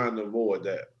was trying to avoid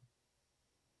that.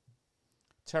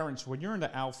 Terrence, when you're in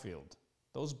the outfield,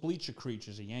 those bleacher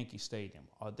creatures at Yankee Stadium,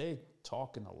 are they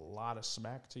talking a lot of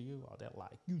smack to you? Are they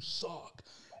like, you suck,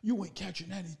 you ain't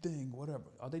catching anything, whatever?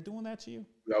 Are they doing that to you?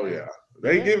 Oh, yeah.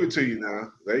 They give it to you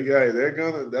now. They're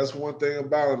going to – that's one thing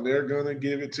about them. They're going to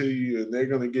give it to you, and they're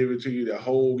going to give it to you the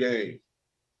whole game.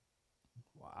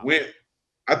 Wow.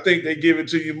 I think they give it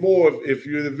to you more if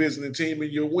you're the visiting team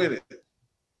and you're winning.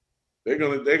 They're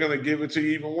gonna give it to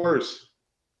you even worse.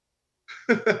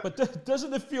 But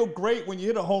doesn't it feel great when you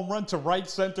hit a home run to right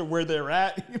center where they're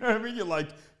at? You know what I mean? You're like,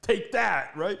 take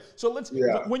that, right? So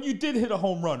when you did hit a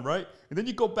home run, right? And then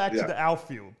you go back to the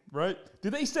outfield, right?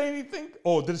 Did they say anything?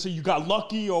 Oh, did they say you got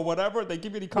lucky or whatever? They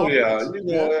give you any compliments?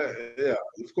 Oh, yeah,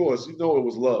 of course. It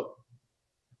was luck.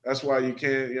 That's why you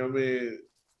can't,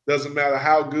 doesn't matter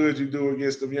how good you do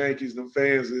against the Yankees, them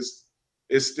fans, it's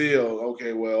still,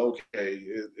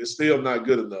 it's still not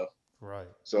good enough. Right.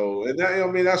 So, and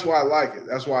that's why I like it.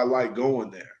 That's why I like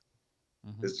going there.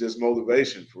 Mm-hmm. It's just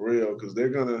motivation for real, because they're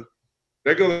gonna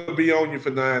be on you for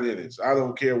 9 innings. I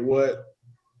don't care what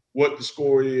the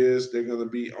score is. They're gonna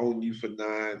be on you for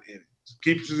 9 innings.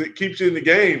 Keeps you in the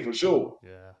game for sure.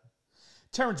 Yeah.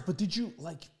 Terrence, but did you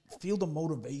feel the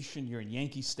motivation? You're in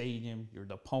Yankee Stadium. You're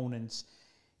the opponents.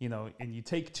 And you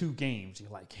take 2 games, you're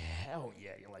like, hell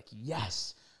yeah. You're like,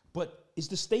 yes. But is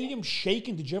the stadium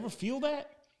shaking? Did you ever feel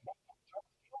that?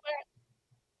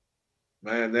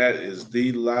 Man, that is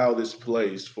the loudest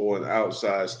place for an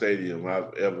outside stadium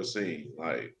I've ever seen.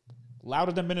 Like,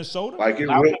 louder than Minnesota?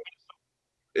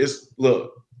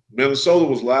 Look, Minnesota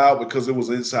was loud because it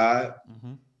was inside.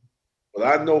 Mm-hmm. But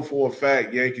I know for a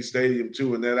fact Yankee Stadium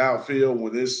too, in that outfield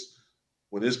when it's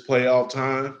playoff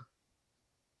time,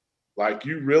 like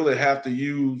you really have to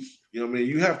use,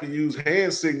 you have to use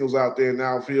hand signals out there in the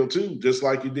outfield too, just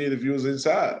like you did if you was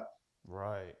inside.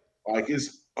 Right. Like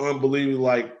it's unbelievable.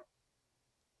 Like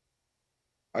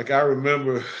I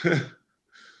remember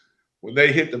when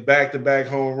they hit the back-to-back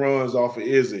home runs off of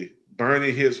Izzy.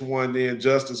 Bernie hits one, then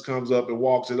Justice comes up and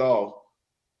walks it off.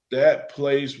 That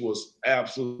place was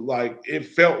absolutely it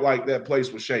felt like that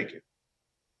place was shaking.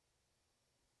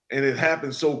 And it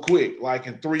happened so quick, like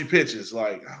in 3 pitches.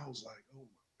 Like, I was like, oh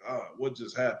my God, what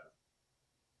just happened?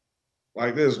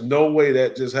 Like, there's no way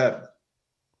that just happened.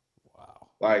 Wow.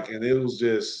 And it was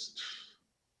just,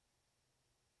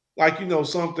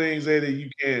 some things, Eddie, you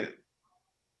can't,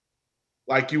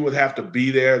 you would have to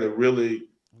be there to really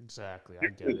exactly. I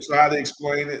get it. Try to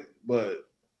explain it, but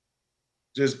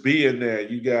just being there,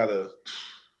 you gotta,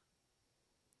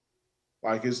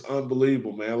 it's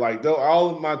unbelievable, man. All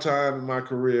of my time in my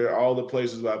career, all the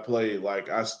places I played,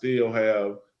 I still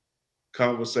have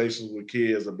conversations with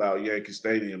kids about Yankee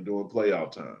Stadium during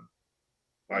playoff time.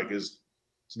 It's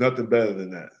nothing better than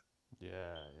that.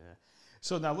 Yeah.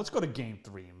 So now let's go to Game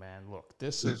 3, man. Look,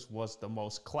 this was the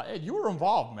most you were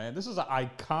involved, man. This is an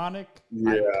iconic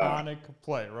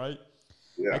play, right?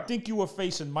 Yeah. I think you were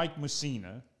facing Mike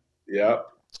Mussina. Yep.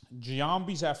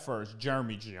 Giambi's at first,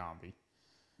 Jeremy Giambi.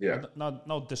 Yeah.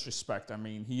 No disrespect. I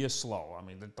mean, he is slow. I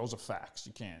mean, those are facts.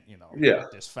 You can't, Yeah.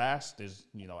 There's fast, there's,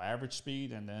 average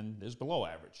speed, and then there's below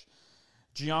average.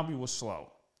 Giambi was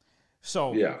slow.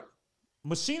 So, yeah.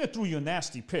 Mussina threw you a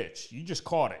nasty pitch. You just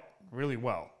caught it really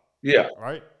well. Yeah.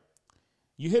 Right?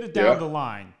 You hit it down the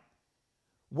line.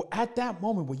 At that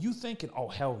moment, were you thinking, oh,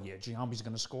 hell yeah, Giambi's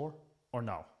going to score? Or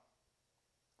no?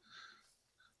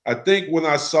 I think when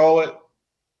I saw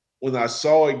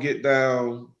it get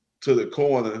down to the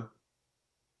corner,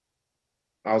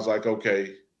 I was like,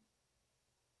 okay,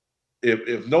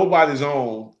 if nobody's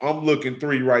on, I'm looking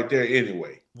 3 right there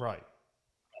anyway. Right.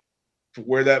 For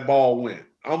where that ball went,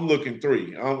 I'm looking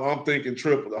 3. I'm thinking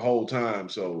triple the whole time.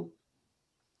 So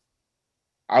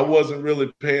I wasn't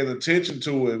really paying attention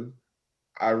to him.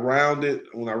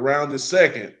 When I rounded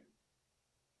second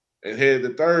and headed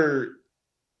to third,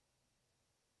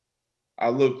 I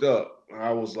looked up and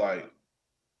I was like,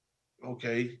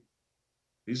 okay,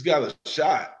 he's got a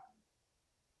shot.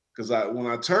 Because when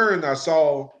I turned, I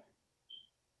saw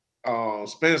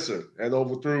Spencer had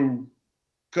overthrew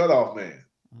cutoff man.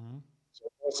 Mm-hmm. So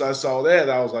once I saw that,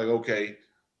 I was like, okay,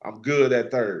 I'm good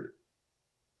at third.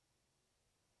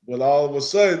 But all of a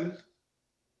sudden,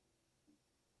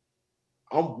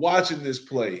 I'm watching this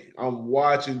play. I'm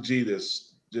watching Jeter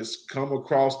just come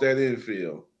across that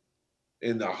infield.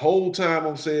 And the whole time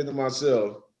I'm saying to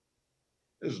myself,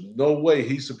 there's no way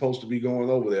he's supposed to be going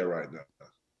over there right now.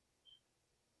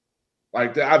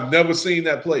 Like that, I've never seen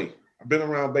that play. I've been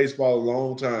around baseball a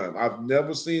long time. I've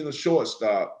never seen a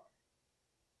shortstop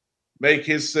make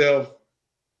himself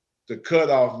the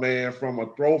cutoff man from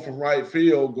a throw from right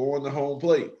field going to home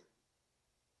plate.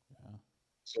 Yeah.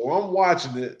 So I'm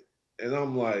watching it and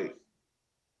I'm like,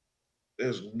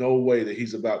 there's no way that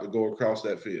he's about to go across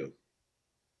that field.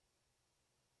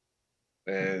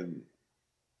 And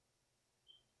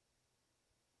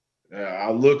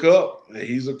I look up and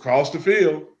he's across the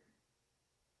field.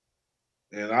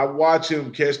 And I watch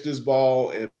him catch this ball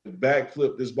and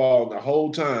backflip this ball. And the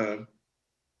whole time,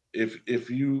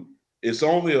 it's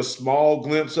only a small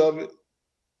glimpse of it,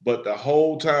 but the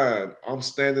whole time I'm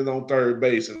standing on third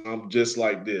base and I'm just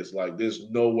like this. Like there's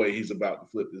no way he's about to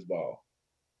flip this ball.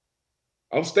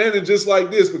 I'm standing just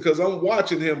like this because I'm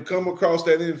watching him come across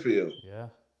that infield. Yeah.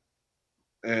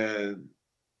 And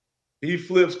he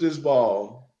flips this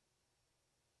ball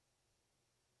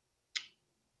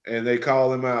and they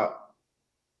call him out.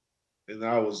 And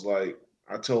I was like,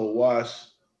 I told Wash,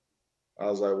 I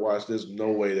was like, Wash, there's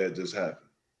no way that just happened.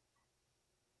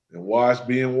 And Wash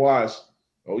being Wash,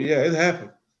 oh yeah, it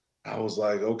happened. I was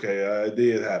like, okay, it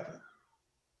did happen.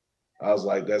 I was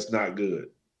like, that's not good.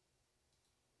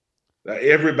 Now,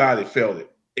 everybody felt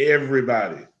it.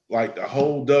 Everybody, like the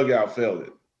whole dugout felt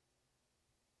it.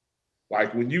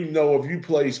 Like when if you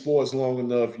play sports long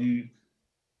enough,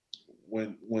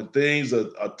 when things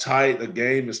are tight, a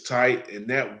game is tight, and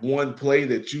that one play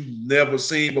that you never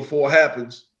seen before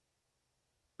happens,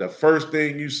 the first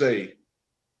thing you say,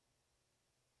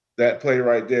 that play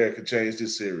right there could change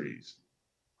this series.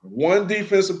 One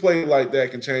defensive play like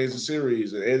that can change the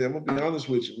series. And I'm going to be honest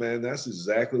with you, man, that's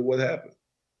exactly what happened.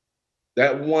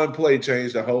 That one play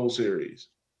changed the whole series.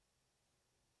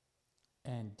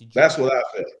 And That's what I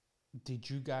felt. did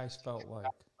you guys felt like,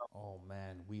 oh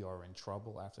man, we are in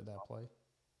trouble after that play?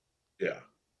 Yeah.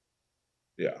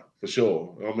 Yeah, for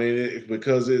sure. I mean,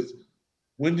 because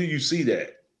when do you see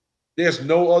that? There's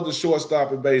no other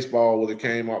shortstop in baseball where it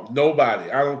came up.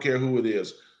 Nobody. I don't care who it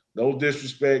is. No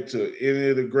disrespect to any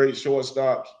of the great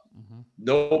shortstops. Mm-hmm.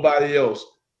 Nobody else.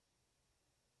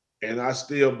 And I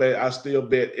still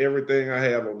bet everything I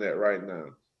have on that right now.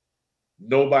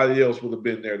 Nobody else would have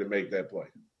been there to make that play.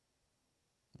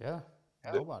 Yeah.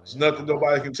 Nobody. There's Yeah, nothing you're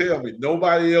right. nobody can tell me.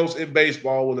 Nobody else in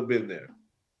baseball would have been there.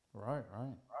 Right,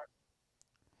 right.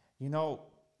 You know,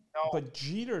 but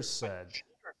Jeter said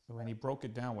when he broke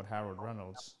it down with Harold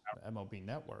Reynolds, the MLB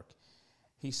Network,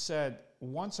 he said,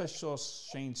 once I saw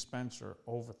Shane Spencer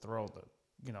overthrow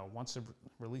once it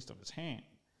released of his hand,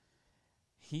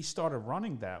 he started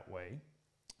running that way.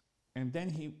 And then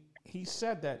he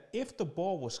said that if the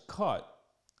ball was cut,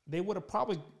 they would have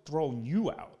probably thrown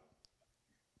you out.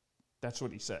 That's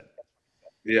what he said.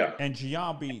 Yeah. And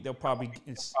Giambi, they'll probably,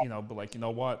 be like, you know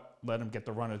what? Let him get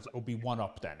the run. It'll be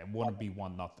 1-0 then. It wouldn't be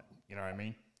 1-0. You know what I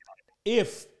mean?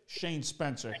 If Shane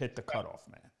Spencer hit the cutoff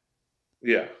man.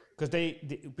 Yeah.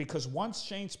 Because once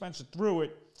Shane Spencer threw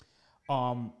it,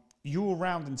 you were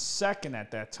around in second at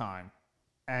that time,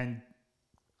 and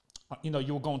you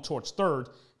were going towards third.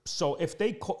 So if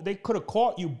they could have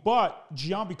caught you, but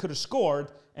Giambi could have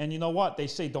scored, and you know what? They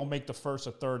say don't make the first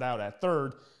or third out at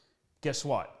third. Guess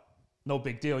what? No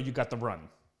big deal. You got the run.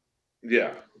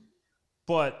 Yeah.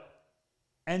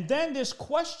 And then there's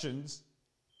questions.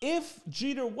 If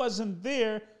Jeter wasn't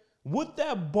there, would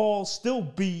that ball still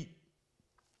beat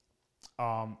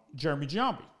Jeremy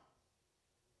Giambi?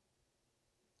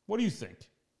 What do you think?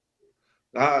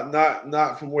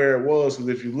 Not from where it was, because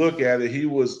if you look at it, he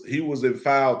was in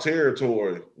foul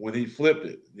territory when he flipped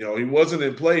it. He wasn't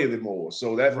in play anymore.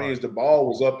 So that means the ball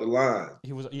was up the line.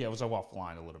 It was off the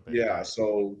line a little bit. Yeah, right.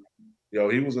 So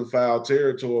he was in foul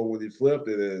territory when he flipped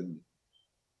it,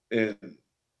 and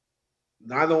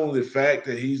not only the fact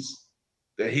that he's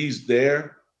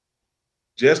there,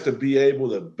 just to be able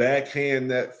to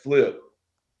backhand that flip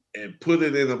and put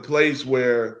it in a place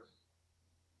where,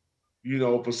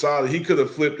 Posada, he could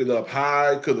have flipped it up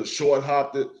high, could have short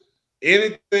hopped it.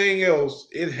 Anything else,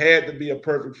 it had to be a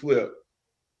perfect flip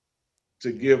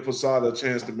to give Posada a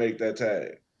chance to make that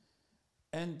tag.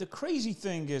 And the crazy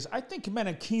thing is, I think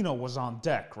Menachino was on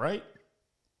deck, right?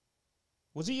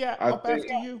 Was he up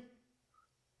after you?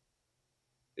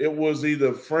 It was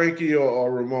either Frankie or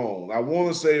Ramón. I want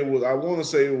to say it was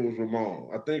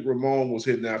Ramón. I think Ramón was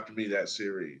hitting after me that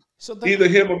series. So either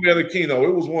him or Menachino.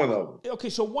 It was one of them. Okay,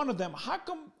 so one of them. How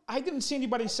come I didn't see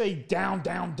anybody say down,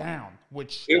 down, down?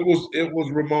 Which it was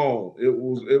Ramón. It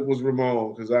was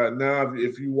Ramón, because now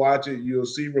if you watch it, you'll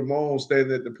see Ramón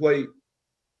standing at the plate,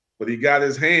 but he got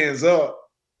his hands up,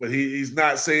 but he's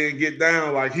not saying get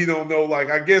down. Like he don't know. Like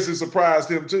I guess it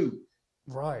surprised him too.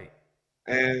 Right.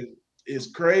 And it's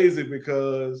crazy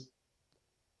because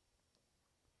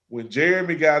when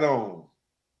Jeremy got on,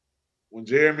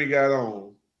 Eric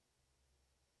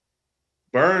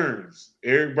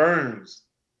Burns,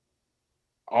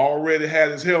 already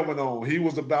had his helmet on. He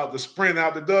was about to sprint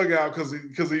out the dugout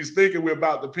because he's thinking we're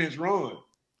about to pinch run.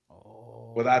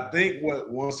 Oh. But I think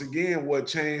what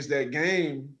changed that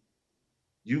game,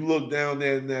 you look down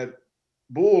there in that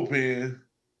bullpen,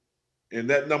 and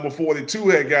that number 42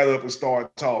 had got up and started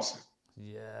tossing.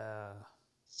 Yeah.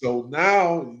 So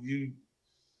now you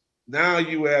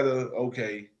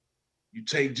you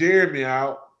take Jeremy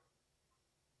out,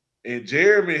 and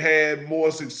Jeremy had more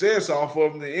success off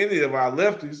of him than any of our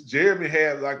lefties. Jeremy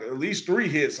had like at least 3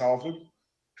 hits off him,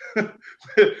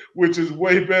 which is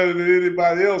way better than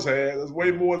anybody else had. That's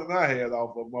way more than I had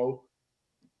off of Mo.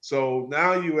 So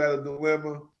now you at a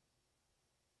dilemma.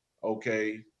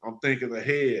 Okay, I'm thinking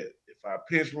ahead. If I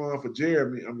pinch run for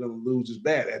Jeremy, I'm going to lose his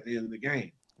bat at the end of the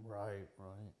game. Right.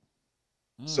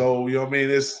 So, you know what I mean?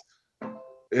 It's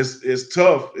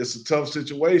tough. It's a tough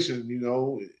situation, and you're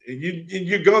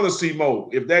going to see Mo.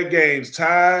 If that game's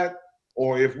tied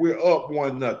or if we're up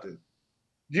 1-0,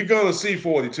 you're going to see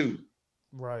 42.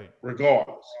 Right.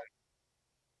 Regardless.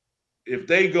 If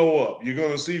they go up, you're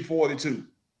going to see 42.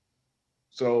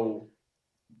 So,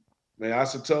 man,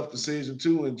 that's a tough decision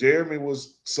too, and Jeremy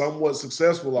was somewhat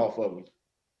successful off of it.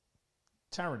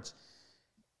 Terrence,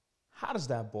 how does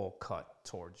that ball cut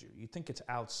towards you? You think it's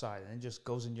outside and it just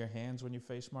goes in your hands when you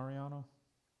face Mariano?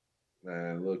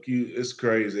 Man, look, it's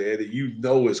crazy, Eddie. You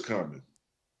know it's coming.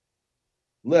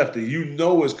 Lefty, you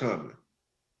know it's coming.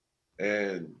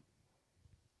 And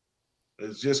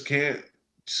it just can't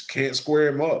square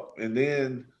him up. And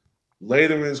then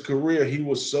later in his career, he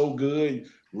was so good.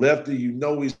 Lefty, you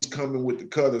know he's coming with the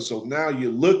cutter. So now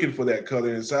you're looking for that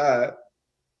cutter inside.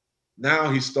 Now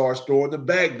he starts throwing the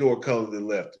backdoor cutter to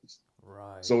lefties.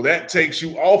 Right. So that takes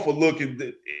you off of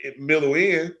looking at middle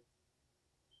end.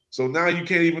 So now you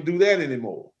can't even do that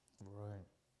anymore. Right.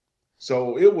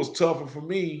 So it was tougher for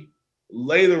me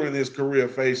later in his career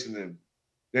facing him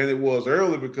than it was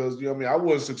early because, I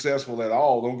wasn't successful at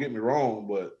all. Don't get me wrong.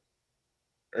 But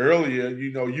earlier,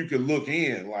 you could look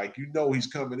in like, he's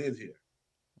coming in here.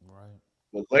 Right.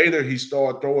 But later he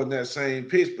started throwing that same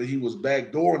pitch, but he was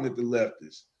backdooring at the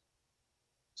lefties.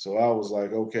 So I was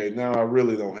like, okay, now I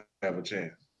really don't have a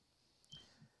chance.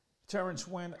 Terrence,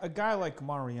 when a guy like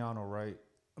Mariano, right?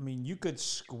 I mean, you could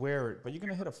square it, but you're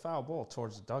going to hit a foul ball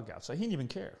towards the dugout. So he didn't even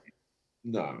care.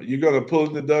 No, you're going to pull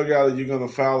in the dugout and you're going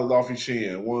to foul it off your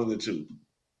shin, one of the two.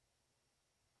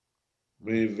 I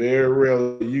mean, very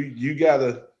rarely. You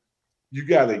gotta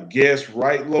guess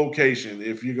right location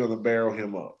if you're going to barrel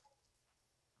him up.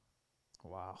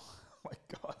 Wow. Oh my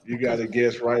God. You got to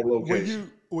guess right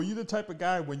location. Were you the type of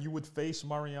guy when you would face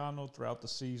Mariano throughout the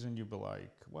season, you'd be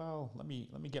like, well, let me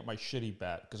get my shitty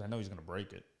bat because I know he's going to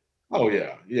break it? Oh,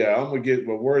 yeah. Yeah, I'm going to get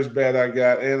my worst bat I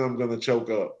got, and I'm going to choke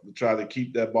up to try to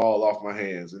keep that ball off my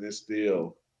hands. And it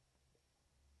still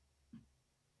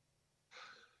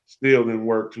didn't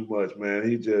work too much, man.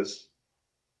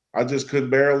 I just couldn't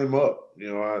barrel him up.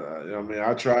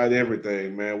 I tried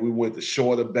everything, man. We went to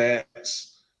shorter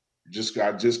bats. I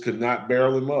just could not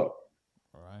barrel him up.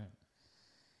 All right.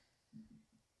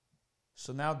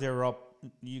 So now they're up.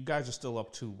 You guys are still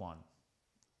up 2-1.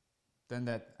 Then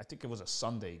I think it was a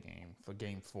Sunday game for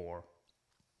Game 4.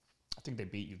 I think they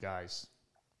beat you guys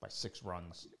by 6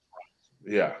 runs.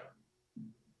 Yeah.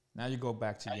 Now you go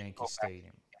back to Yankee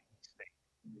Stadium.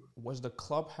 Was the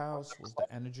clubhouse, was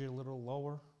the energy a little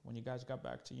lower when you guys got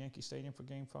back to Yankee Stadium for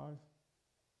Game 5?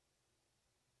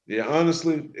 Yeah,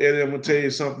 honestly, Eddie, I'm going to tell you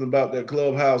something about that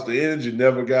clubhouse. The energy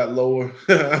never got lower.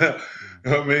 I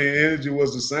mean, energy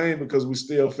was the same because we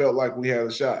still felt like we had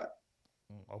a shot.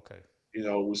 Okay. You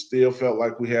know, we still felt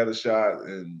like we had a shot,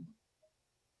 and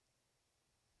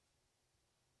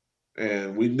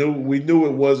we knew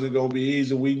it wasn't going to be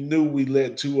easy. We knew we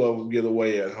let two of them get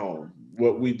away at home.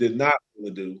 What we did not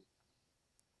want to do,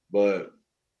 but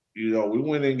we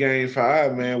went in game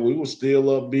 5, man. We were still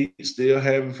upbeat, still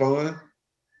having fun,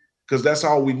 because that's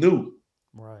all we knew.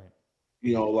 Right.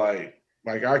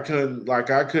 Like I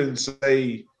couldn't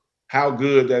say how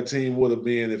good that team would have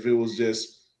been if it was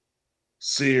just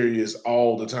serious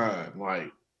all the time.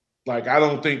 Like I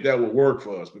don't think that would work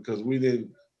for us because we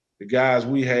didn't. The guys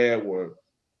we had were,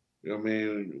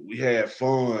 we had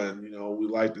fun. We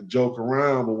like to joke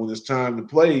around, but when it's time to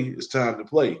play, it's time to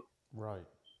play. Right.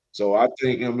 So I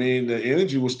think, the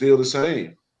energy was still the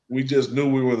same. We just knew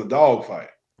we were in a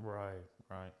dogfight. Right.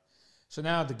 Right. So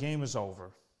now the game is over.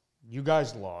 You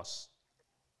guys lost.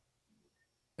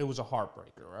 It was a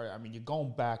heartbreaker, right? I mean, you're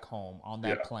going back home on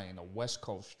that Yeah. plane, a West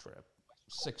Coast trip,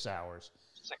 6 hours.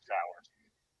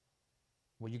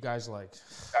 Were you guys like,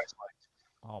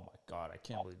 oh my God, I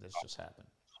can't believe this just happened?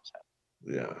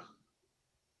 Yeah.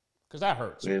 Because that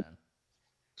hurts, Man. man.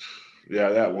 Yeah,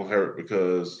 that one hurt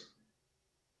because,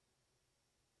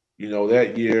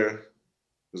 that year,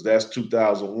 because that's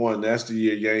 2001, that's the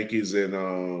year Yankees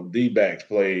and D-backs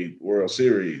played World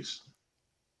Series.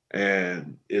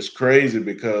 And it's crazy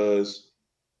because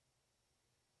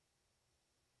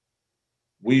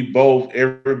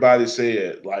everybody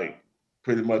said, like,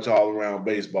 pretty much all around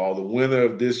baseball, the winner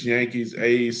of this Yankees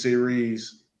A's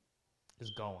series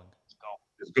It's going.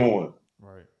 is going.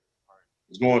 Right.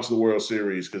 Is going to the World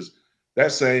Series because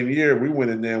that same year we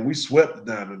went in there and we swept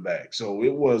the Diamondbacks. So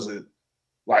it wasn't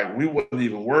like we wasn't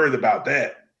even worried about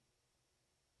that.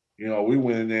 We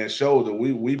went in there and showed that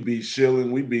we beat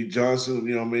Schilling, we beat Johnson.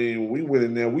 We went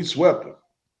in there, we swept them.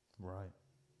 Right.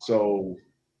 So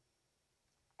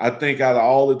I think out of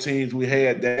all the teams we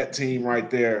had, that team right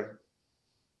there,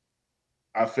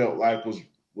 I felt like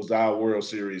was our World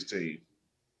Series team.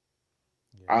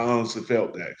 Yeah. I honestly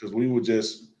felt that because we were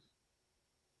just,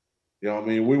 we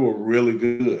were really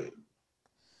good.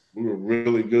 We were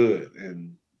really good,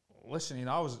 and Listen,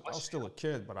 I was still a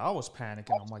kid, but I was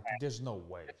panicking. I'm like, there's no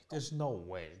way. There's no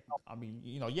way. I mean,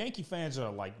 Yankee fans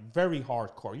are like very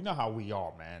hardcore. You know how we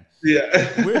are, man. yeah,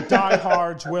 We're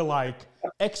diehards. We're like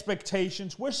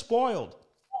expectations. We're spoiled,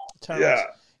 yeah, Terrence.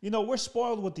 We're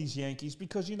spoiled with these Yankees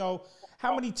because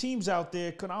how many teams out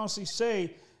there can honestly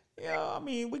say, yeah, I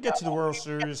mean, we get to the World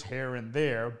Series here and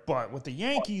there, but with the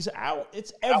Yankees out,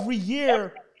 it's every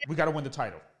year we got to win the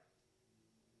title,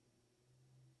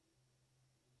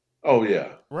 oh yeah,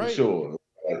 for right? sure.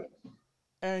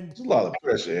 And It's a lot of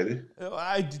pressure,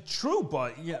 Eddie. true,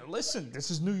 but listen,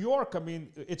 this is New York. I mean,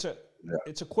 Yeah,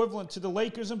 it's equivalent to the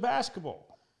Lakers in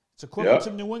basketball. It's equivalent to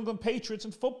yeah, the New England Patriots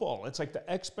in football. It's like the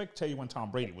expectation when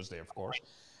Tom Brady was there, of course.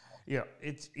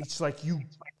 It's like you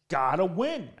gotta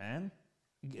win, man.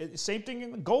 Same thing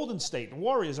in Golden State, the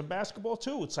Warriors in basketball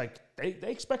too. It's like they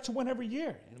expect to win every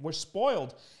year. We're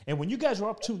spoiled. And when you guys were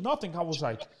up 2-0, I was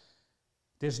like,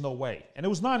 there's no way. And it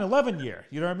was 9/11 year.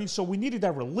 You know what I mean? So we needed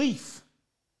that relief.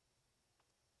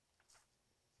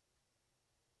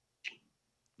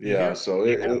 You yeah. hear? So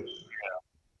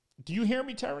Do you hear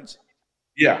me, Terrence?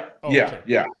 yeah, Oh, yeah, okay.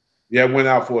 yeah, yeah. It went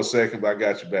out for a second, but I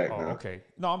got you back Oh, now. okay.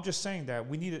 No, I'm just saying that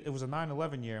it was a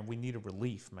 9/11 year and we needed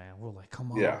relief, man. We're like,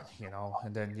 come Yeah, on,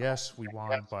 And then, yes, we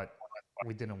won, but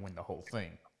we didn't win the whole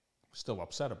thing. Still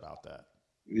upset about that.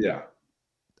 yeah,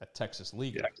 That Texas yeah.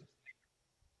 Leaguer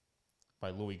by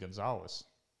Louis Gonzalez.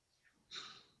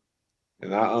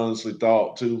 And I honestly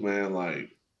thought too, man,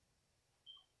 like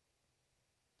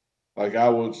I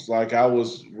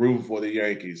was rooting for the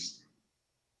Yankees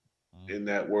Mm, in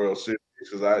that World Series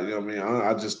because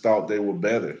I just thought they were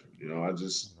better. right,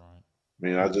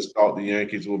 I just thought the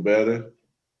Yankees were better,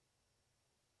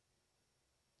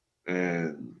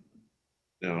 and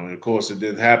of course it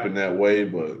didn't happen that way,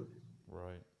 but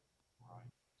right.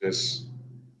 just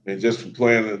just from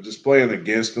playing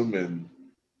against them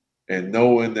and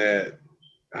knowing that,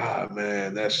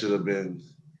 man, that should have been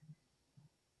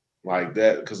like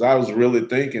that because I was really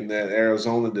thinking that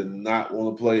Arizona did not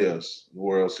want to play us in the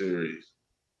World Series.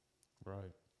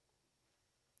 Right.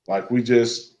 Like we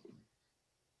just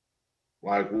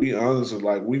we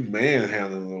honestly we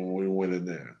manhandled them when we went in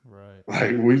there. Right.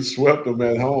 Like we swept them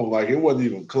at home. Like it wasn't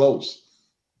even close.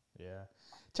 Yeah.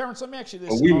 Terrence, let me ask you But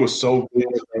this. we were so good.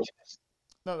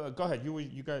 No, go ahead. You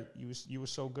were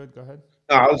so good. Go ahead.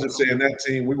 No, I was just saying that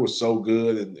team, we were so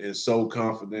good and so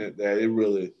confident that it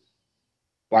really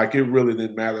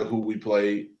didn't matter who we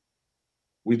played.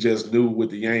 We just knew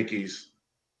with the Yankees,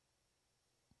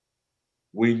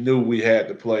 we knew we had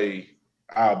to play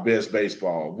our best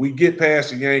baseball. We get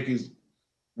past the Yankees.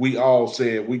 We all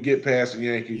said we get past the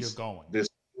You're Yankees. going. This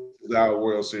is our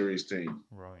World Series team.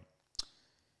 Right.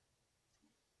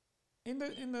 In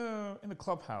the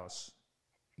clubhouse,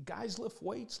 guys lift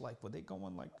weights. Like, were they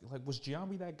going like was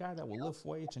Giambi that guy that would lift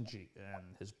weights and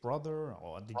his brother,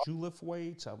 or did you lift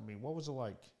weights? I mean, what was it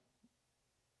like?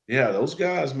 Yeah, those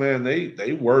guys, man,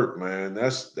 they work, man.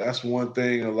 That's one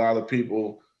thing a lot of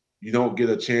people you don't get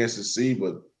a chance to see,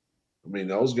 but I mean,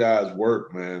 those guys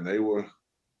work, man. They were, I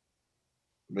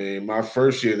mean, my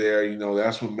first year there,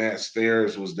 that's when Matt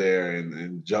Stairs was there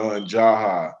and John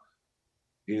Jaha,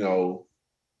 you know,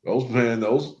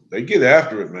 those they get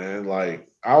after it, man. Like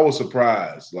I was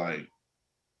surprised, like,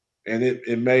 and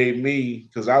it made me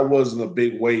because I wasn't a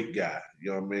big weight guy,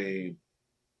 you know what I mean?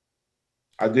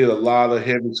 I did a lot of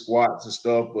heavy squats and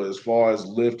stuff, but as far as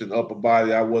lifting upper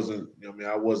body, I wasn't,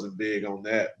 I wasn't big on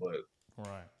that. But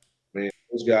Right. man,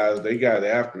 those guys, they got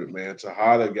after it, man.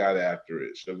 Tejada got after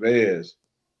it. Chavez,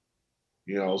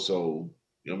 so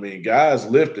guys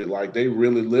lifted like they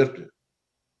really lifted.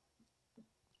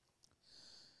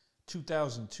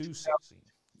 2002 season.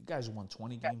 You guys won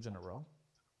 20 games in a row.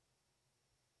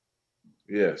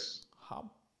 Yes. How?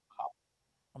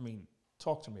 I mean,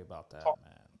 talk to me about that,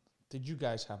 man. Did you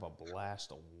guys have a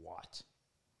blast or what?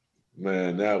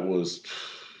 Man, that was,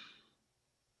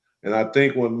 and I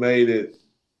think what made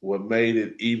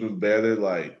it even better,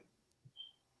 like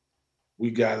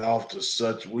we got off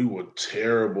to we were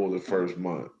terrible the first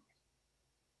month.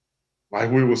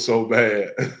 Like we were so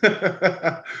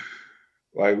bad.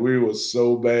 Like we were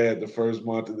so bad the first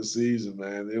month of the season,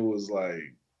 man. It was like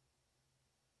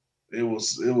it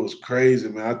was crazy,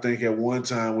 man. I think at one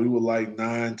time we were like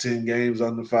 9, 10 games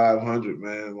under 500,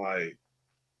 man. Like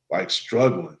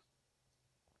struggling,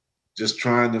 just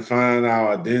trying to find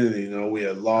our identity. We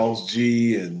had lost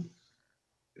G and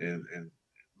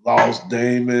lost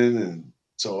Damon, and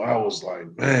so I was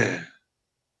like, man.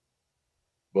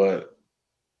 But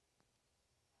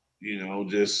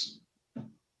just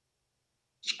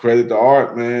credit to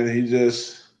Art, man. He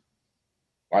just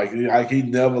he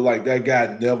never that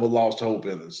guy never lost hope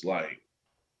in us. Like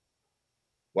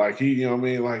he, what I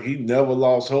mean? Like he never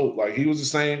lost hope. Like he was the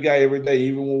same guy every day,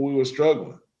 even when we were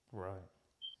struggling. Right.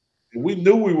 And we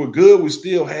knew we were good. We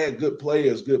still had good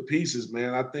players, good pieces,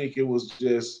 man. I think it was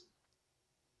just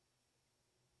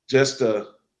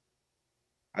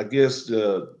I guess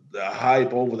the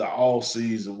hype over the off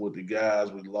season with the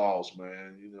guys we lost,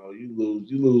 man. You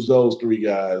lose those three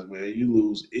guys, man. You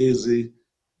lose Izzy,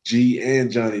 G,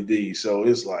 and Johnny D. So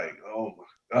it's like, oh my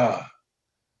God.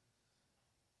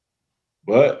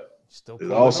 But Still it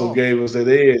pulled it also off. gave us that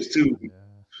edge too. Yeah.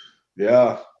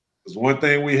 Yeah. Because one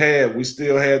thing we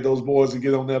still had those boys to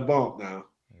get on that bump now.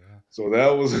 Yeah. So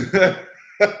that was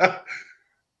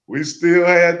we still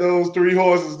had those three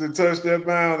horses that touched that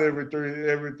mound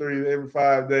every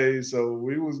 5 days. So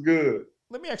we was good.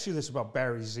 Let me ask you this about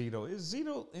Barry Zito. Is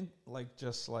Zito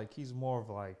just like he's more of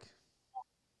like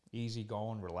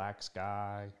easygoing, relaxed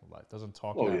guy, like doesn't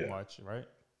talk Oh that yeah. much, right?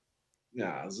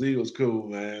 Nah, Z was cool,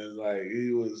 man. Like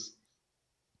he was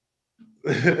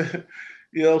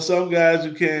some guys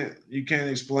you can't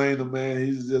explain them, man.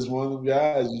 He's just one of them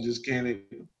guys you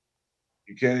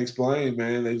can't explain,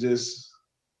 man. They just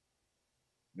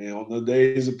on the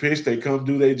days of pitch, they come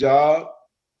do their job.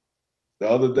 The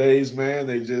other days, man,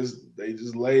 they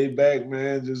just laid back,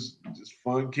 man, just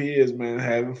fun kids, man,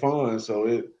 having fun. So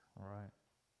Right.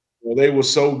 they were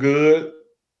so good,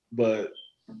 but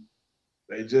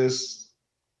they just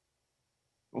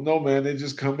I don't know, man. They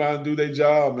just come out and do their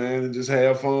job, man, and just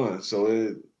have fun.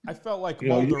 So I felt like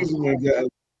Mulder. usually when guys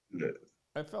do that.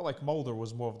 I felt like Mulder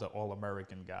was more of the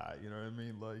all-American guy. You know what I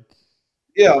mean? Like,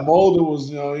 Yeah, Mulder was,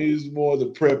 he's more the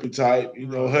preppy type.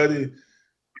 right.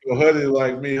 Huddy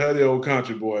like me, Huddy old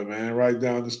country boy, man, right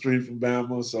down the street from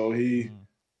Bama. So he,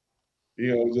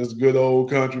 Mm. just good old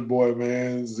country boy,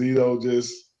 man. Zito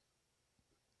just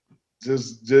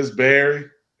Barry.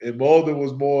 And Mulder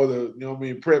was more the,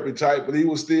 preppy type, but he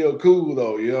was still cool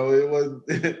though. It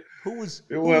wasn't Who was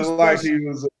it who was wasn't like best? he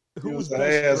was Who was an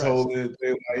best dressed? asshole or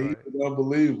anything. Like he Right. was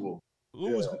unbelievable.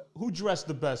 Yeah. Who dressed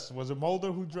the best? Was it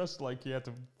Mulder who dressed like he had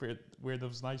to wear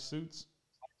those nice suits?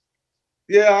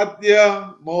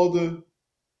 Yeah, Mulder.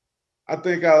 I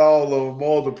think out of all of them,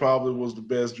 Mulder probably was the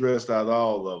best dressed out of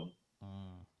all of them.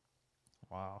 Mm.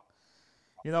 Wow.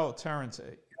 Terrence,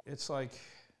 it's like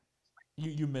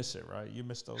you miss it, right? You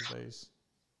miss those days.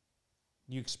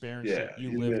 You experienced Yeah, it.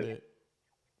 You lived it.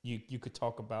 You could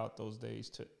talk about those days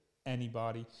to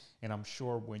anybody, and I'm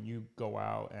sure when you go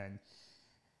out and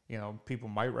people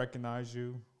might recognize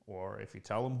you, or if you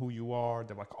tell them who you are,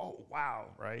 they're like, oh, wow,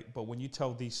 right? But when you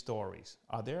tell these stories,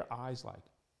 are their eyes like,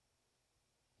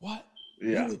 what?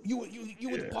 Yeah. You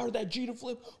were part of that Jeter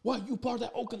flip? What? You part of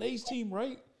that Oakland A's team,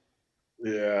 right?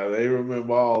 Yeah, they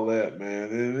remember all that, man.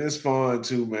 And it's fun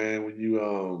too, man, when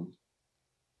you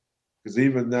because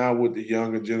even now with the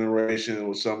younger generation,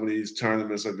 with some of these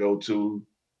tournaments I go to,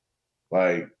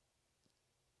 like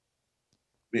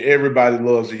everybody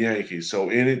loves the Yankees. So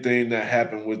anything that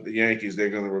happened with the Yankees, they're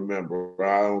gonna remember.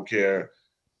 I don't care.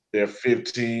 They're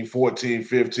 15, 14,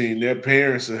 15. Their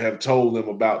parents have told them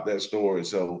about that story.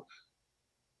 So,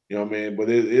 you know what I mean? But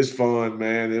it's fun,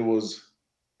 man. It was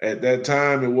at that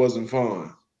time it wasn't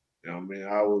fun. You know what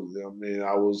I mean?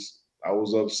 I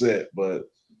was upset, but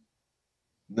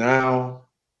now,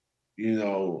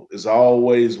 it's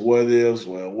always what ifs.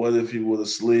 Well, what if he would have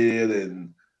slid?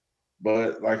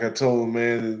 But like I told him,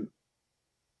 man,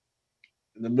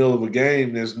 in the middle of a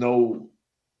game, there's no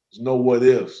what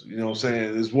ifs. You know what I'm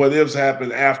saying? There's what ifs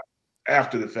happen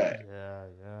after the fact. Yeah,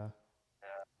 yeah.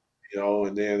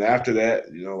 And then after that,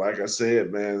 like I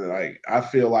said, man, like I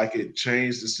feel like it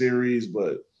changed the series,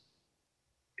 but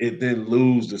it didn't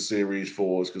lose the series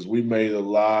for us because we made a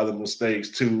lot of mistakes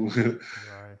too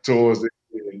Right, towards the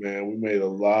end, man. We made a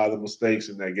lot of mistakes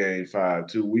in that game 5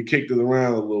 too. We kicked it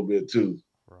around a little bit too.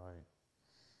 right.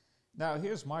 Now,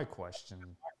 here's my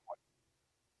question.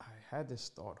 I had this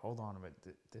thought. Hold on a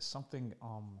minute. There's something.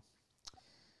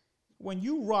 When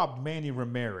you robbed Manny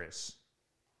Ramirez,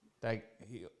 that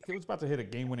he was about to hit a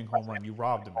game-winning home run. You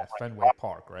robbed him at Fenway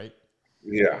Park, right?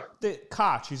 Yeah.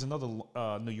 Koch, he's another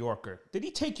New Yorker. Did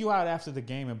he take you out after the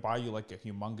game and buy you like a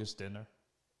humongous dinner?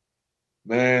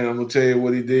 Man, I'm gonna tell you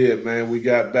what he did, man. We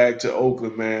got back to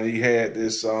Oakland, man. He had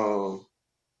this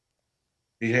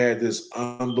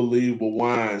unbelievable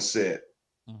wine set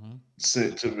Mm-hmm.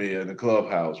 sent to me in the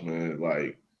clubhouse, man.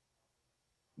 Like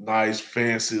nice,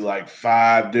 fancy, like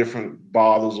 5 different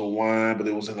bottles of wine, but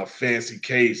it was in a fancy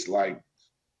case, like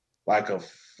a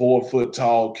 4-foot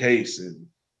tall case, and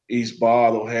each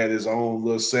bottle had its own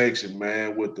little section,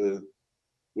 man, with the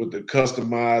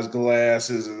customized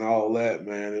glasses and all that,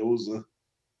 man. It was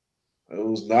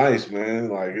nice, man.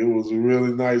 Like it was a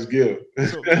really nice gift.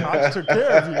 So Koch took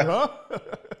care of you, huh?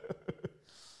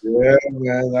 Yeah,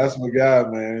 man, that's my guy,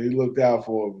 man. He looked out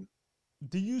for me.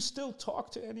 Do you still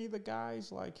talk to any of the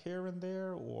guys like here and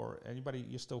there, or anybody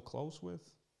you're still close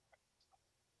with?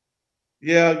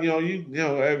 Yeah,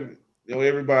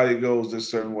 everybody goes their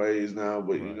certain ways now,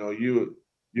 but Right.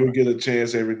 you'll get a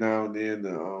chance every now and then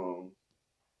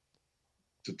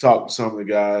to talk to some of the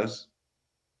guys.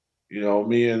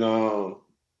 Me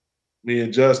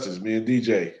and Justice, me and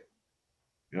DJ.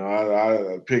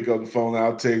 I pick up the phone,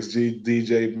 I'll text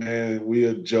DJ, man, and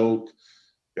we'll joke.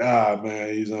 God,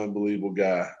 man, he's an unbelievable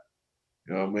guy.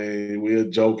 You know what I mean? We'll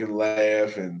joke and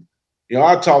laugh, and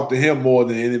I talk to him more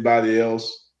than anybody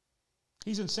else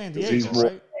He's in San because Diego, he's more.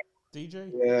 right?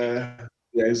 DJ? Yeah,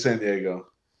 in San Diego.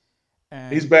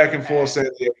 He's And back and forth San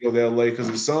Diego to LA because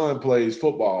his son plays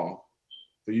football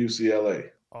for UCLA.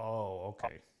 oh,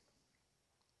 okay.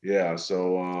 Yeah,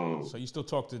 so So you still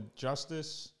talk to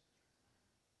Justice?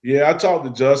 yeah, I talk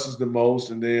to Justice the most,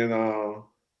 and then of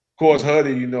course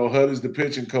Huddy. Huddy's the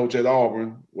pitching coach at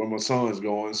Auburn, where my son's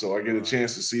going, so I get a Right.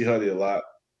 chance to see Huddy a lot.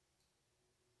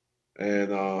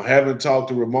 And haven't talked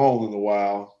to Ramon in a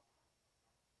while,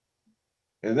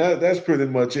 and that's pretty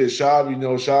much it.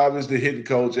 Shab is the hitting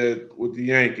coach with the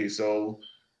Yankees, so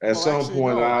at Well, some actually,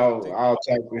 point no. I'll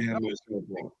talk to him at some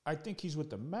point. I think he's with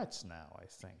the Mets now. I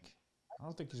think. I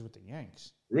don't think he's with the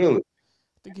Yanks. Really?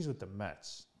 I think he's with the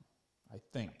Mets. I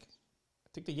think. I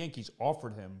think the Yankees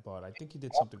offered him, but I think he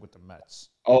did something with the Mets.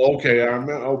 Oh, okay. I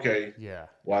remember. Okay. Yeah.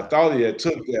 Well, I Yeah. thought he had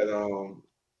took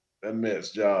that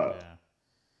Mets job. Yeah.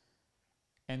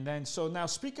 And then, so now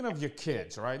speaking of your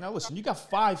kids, all right? Now listen, you got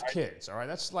 5 kids, all right?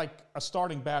 That's like a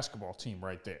starting basketball team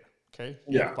right there, okay?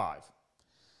 You Yeah. have 5.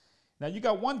 Now you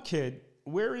got one kid.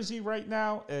 Where is he right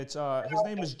now? It's his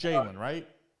name is Jalen, right?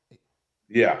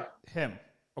 Yeah. Him.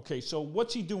 Okay, so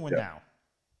what's he doing Yeah. now?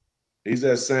 He's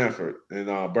at Sanford in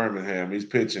Birmingham. He's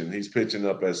pitching. He's pitching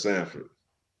up at Sanford.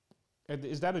 And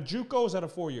is that a JUCO or is that a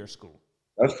 4-year school?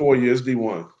 That's 4 years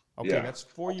D1. Okay, Yeah. that's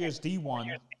 4 years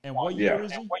D1. And what year Yeah.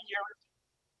 is he?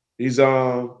 He's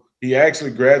he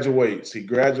actually graduates. He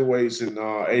graduates in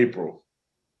April,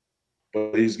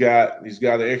 but he's got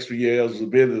an extra year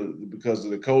eligibility because of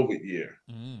the COVID year.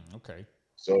 Okay.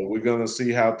 So we're gonna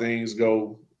see how things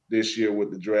go this year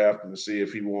with the draft and to see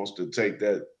if he wants to take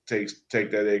that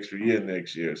extra year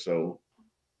next year. So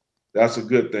that's a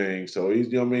good thing. So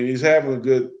he's having a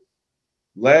good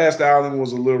last outing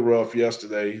was a little rough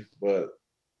yesterday, but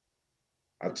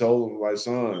I told him, like,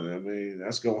 son, I mean,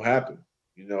 that's gonna happen.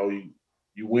 You know,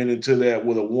 you went into that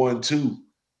with a 1-2.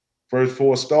 First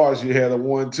 4 starts, you had a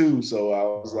 1-2. So I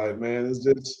was like, Right. man, it's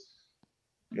just,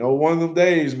 one of them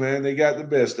days, man. They got the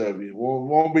best of you.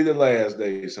 Won't be the last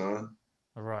day, son.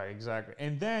 Right, exactly.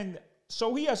 And then,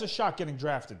 so he has a shot getting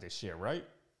drafted this year, right?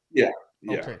 Yeah,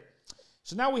 yeah, Okay.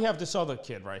 So now we have this other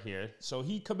kid right here. So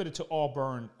he committed to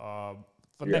Auburn for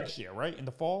yeah, next year, right? In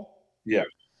the fall? yeah,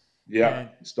 yeah. And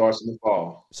It starts in the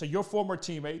fall. so your former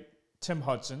teammate, Tim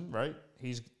Hudson, right?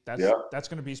 Yeah, That's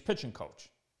going to be his pitching coach.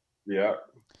 yeah.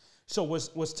 So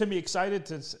was Timmy excited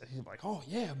to like, oh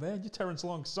yeah, man, you're Terrence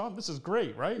Long's son. This is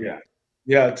great, right? Yeah.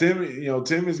 Yeah,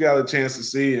 Timmy's got a chance to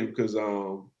see him because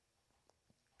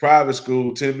private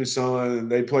school, Timmy's son,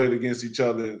 and they played against each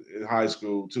other in high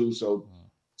school too. So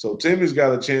Timmy's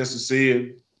got a chance to see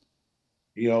him,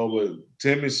 but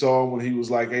Timmy saw him when he was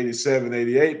like 87,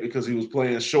 88 because he was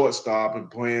playing shortstop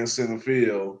and playing center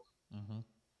field. Mm-hmm.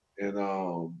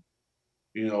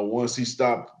 And once he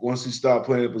stopped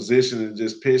playing a position and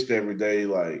just pitched every day,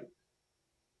 like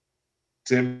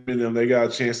Tim and them, they got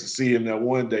a chance to see him that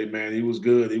one day, man. He was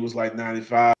good. He was like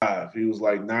 95. He was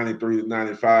like 93 to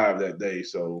 95 that day.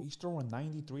 So He's throwing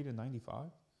 93 to 95.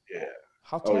 yeah.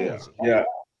 How Oh tall yeah. is he? Yeah.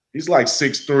 He's like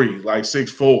 6'3", like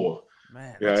 6'4".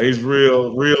 Man, Yeah, he's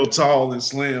real tall and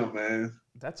slim, man.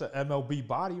 that's a MLB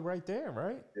body right there,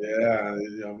 right? Yeah. I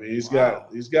mean Wow.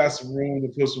 he's got some room to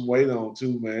put some weight on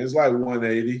too, man. It's like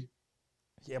 180.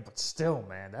 Yeah, but still,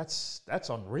 man, that's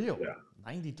unreal. Yeah.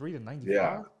 93 to Yeah.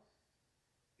 95.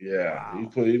 Yeah. Wow.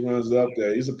 He runs up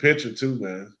there. He's a pitcher too,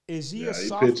 man. Is he a Yeah, he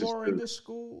pitches sophomore in too. this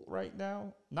school right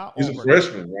now? Not He's a Auburn.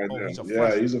 freshman right Oh, now. he's a Yeah,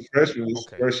 freshman. he's a freshman. He's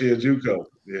Okay. first year JUCO.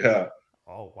 Yeah.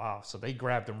 Oh wow. So they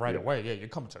grabbed him right Yeah. away. Yeah, you're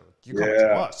coming to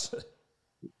Yeah. us.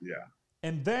 Yeah.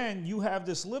 And then you have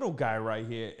this little guy right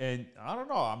here, and I don't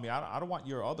know. I mean, I don't want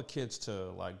your other kids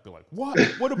to like be like, "What?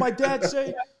 What did my dad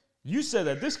say?" You said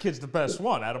that this kid's the best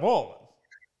one out of all of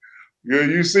them. Yeah,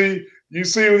 you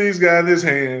see what he's got in his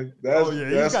hand. That's Oh yeah,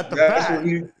 he's that's got the that's what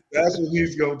bat. that's what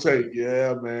he's gonna take.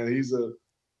 Yeah, man.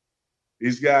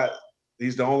 He's got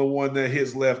he's the only one that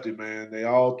hits lefty, man. They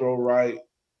all throw right,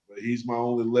 but he's my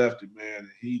only lefty, man.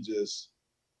 And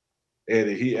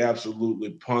Eddie, he absolutely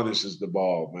punishes the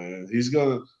ball, man. He's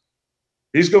gonna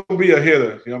be a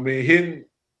hitter. You know what I mean? Hitting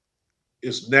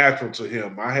is natural to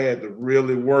him. I had to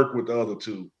really work with the other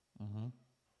two. Mm-hmm.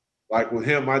 Like with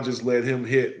him, I just let him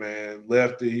hit, man.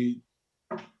 Lefty,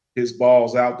 his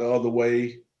ball's out the other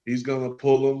way. He's gonna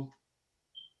pull them.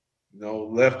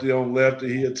 Lefty on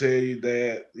lefty, he'll tell you,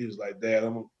 Dad. He was like, Dad,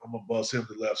 I'm gonna bust him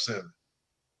to left center.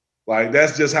 Like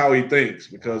that's just how he thinks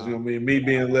because Wow. me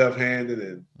being left-handed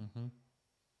and Mm-hmm.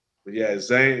 but yeah,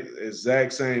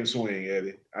 exact same swing,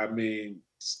 Eddie. I mean,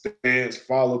 stance,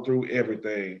 follow through,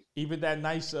 everything. Even that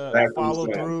nice Exactly the follow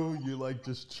same. through, you like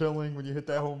just chilling when you hit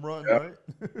that home run, Yeah, right?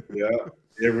 yeah.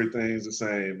 Everything's the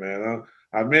same, man.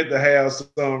 I meant to have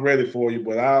some ready for you,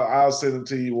 but I'll send them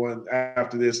to you one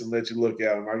after this and let you look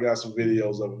at them. I got some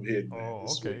videos of them hitting, man. Oh,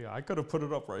 It's sweet. okay. I could have put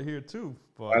it up right here too,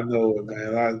 I but know it,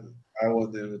 man. I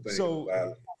wasn't even thinking so about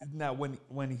it. now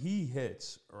when he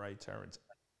hits, right, Terrence,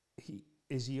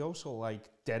 he also like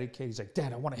dedicated? He's like,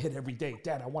 Dad, I want to hit every day.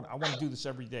 Dad, I want to do this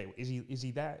every day. Is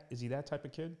he that type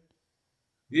of kid?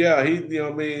 Yeah,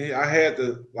 what I mean, I had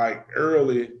to like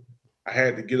early. I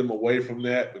had to get him away from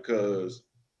that because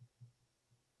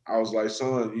I was like,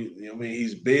 son, what I mean,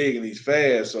 he's big and he's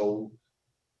fast, so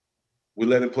we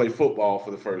let him play football for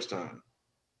the first time.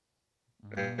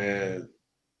 Mm-hmm. And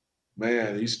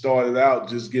man, he started out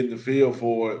just getting the feel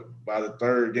for it. By the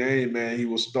third game, man, he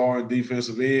was starting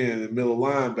defensive end and middle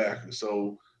linebacker.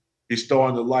 So he's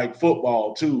starting to like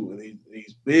football too, and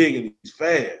he's big and he's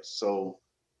fast. So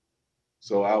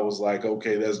I was like,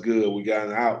 okay, that's good. We got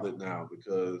an outlet now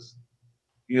because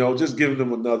just giving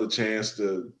them another chance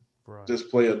to Right. just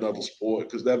play another sport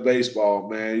because that baseball,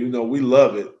 man, we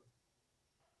love it,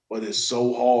 but it's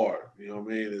so hard. You know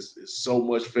what I mean? It's so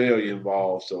much failure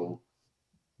involved. So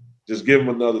just give him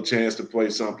another chance to play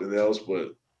something else. But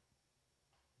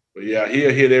yeah,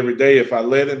 he'll hit every day. If I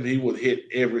let him, he would hit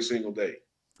every single day.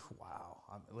 Wow.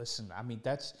 Listen, I mean,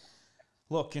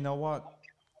 look, you know what?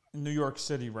 In New York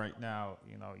City right now,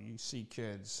 you see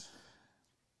kids,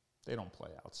 they don't play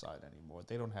outside anymore.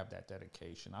 They don't have that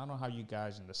dedication. I don't know how you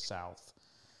guys in the South,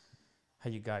 how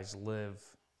you guys live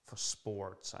for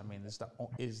sports. I mean,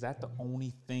 is that the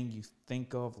only thing you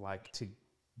think of, like, to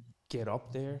get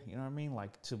up there? You know what I mean?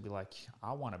 Like, to be like,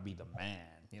 I want to be the man.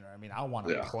 You know what I mean? I want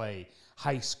to Yeah. play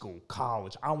high school,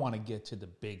 college. I want to get to the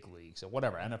big leagues or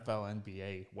whatever, NFL,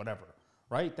 NBA, whatever.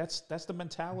 Right? That's the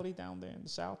mentality down there in the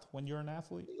South when you're an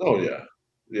athlete. Oh yeah,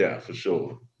 yeah, for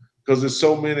sure. because there's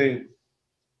so many,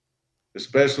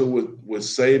 especially with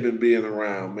Saban being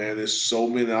around, man. There's so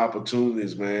many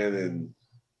opportunities, man, and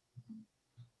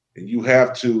you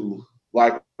have to,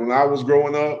 like when I was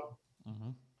growing up, Mm-hmm.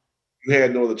 you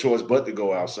had no other choice but to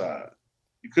go outside.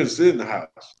 You couldn't sit in the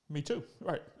house. Me too.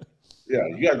 Right. Yeah,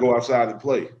 you got to go outside and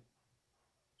play.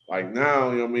 Like now,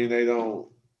 you know what I mean? They don't.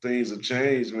 Things have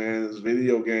changed, man. It's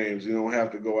video games. You don't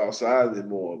have to go outside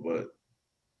anymore. But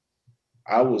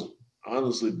I was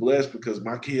honestly blessed because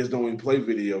my kids don't even play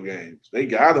video games. They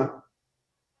got them,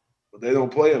 but they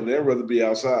don't play them. They'd rather be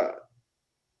outside.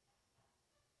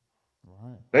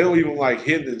 Right. They don't even like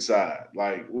hitting inside.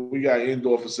 Like we got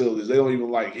indoor facilities. They don't even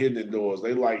like hitting indoors.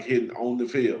 They like hitting on the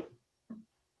field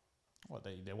Well,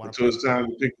 they want to until play. it's time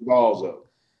to pick the balls up.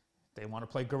 They want to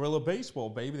play guerrilla baseball,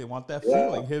 baby. They want that Yeah,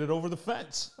 feeling. Hit it over the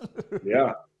fence.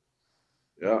 yeah,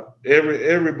 yeah.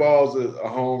 Every ball's a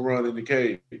home run in the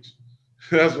cage.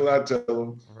 That's what I tell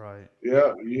them. Right.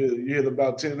 Yeah, you hit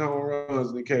about 10 home runs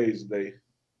in the cage today.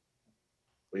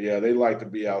 But yeah, they like to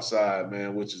be outside,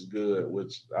 man, which is good.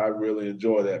 Which I really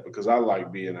enjoy that because I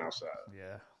like being outside.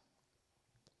 Yeah.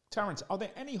 Terrence, are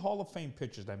there any Hall of Fame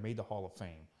pitchers that made the Hall of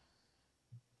Fame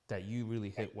that you really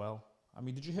hit well? I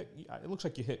mean, did you hit? It looks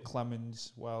like you hit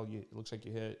Clemens well. It looks like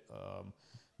you hit Yeah, I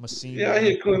Massimo.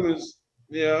 hit Clemens.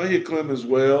 Yeah, I hit Clemens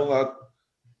well. I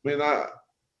mean, I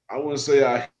wouldn't say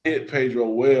I hit Pedro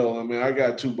well. I mean, I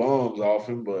got 2 bombs off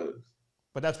him, but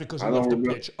But that's because he I don't left the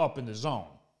remember. pitch up in the zone.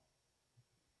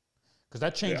 Because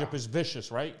that Yeah. changeup is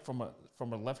vicious, right? From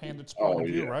a left-handed point Oh of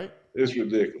view, yeah. right? It's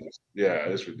ridiculous. Yeah,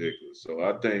 it's ridiculous. So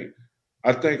I think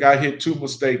I hit 2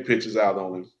 mistake pitches out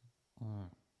on him. Mm.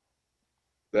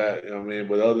 That, you know what I mean,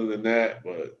 but other than that,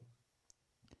 but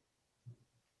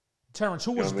Terrence,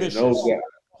 who you know was what I mean, those vicious? guys.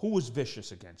 Who was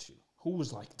vicious against you? Who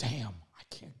was like, damn, I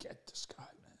can't get this guy,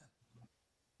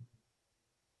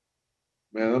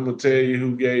 Man, I'm gonna tell you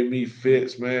who gave me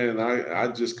fits, man. I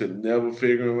just could never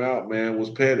figure him out, man, was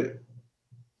Pettit. man?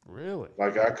 Really?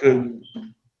 Like I couldn't,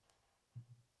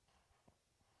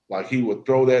 like he would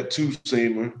throw that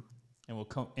 2-seamer And will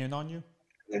come in on you?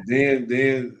 and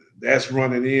then that's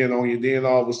running in on you. Then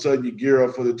all of a sudden you gear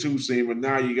up for the 2-seamer.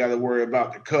 Now you gotta worry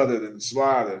about the cutter and the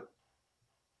slider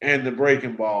and the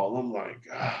breaking ball. I'm like,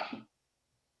 ah.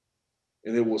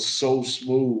 And it was so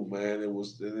smooth, man. It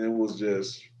was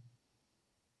just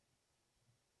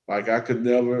like I could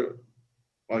never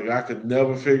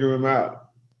figure him out.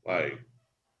 Like, I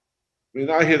mean,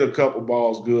 I hit a couple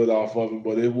balls good off of him,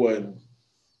 but it wasn't.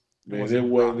 It Man, wasn't it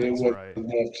rockets, wasn't right?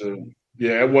 enough to.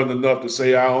 Yeah, it wasn't enough to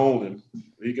say I own him.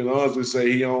 He can honestly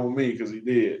say he owned me because he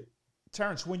did.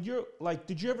 Terrence, when you're like,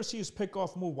 did you ever see his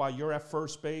pickoff move while you're at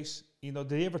first base? You know,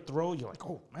 did he ever throw? You're like,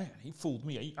 oh man, he fooled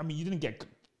me. I mean, you didn't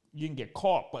get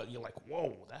caught, but you're like,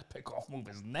 whoa, that pickoff move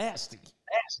is nasty.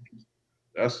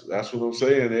 That's what I'm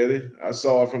saying, Eddie. I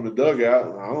saw it from the dugout.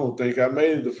 And I don't think I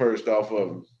made it the first off of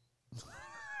him.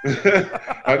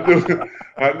 I knew,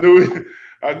 I knew,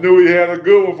 I knew he had a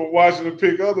good one from watching him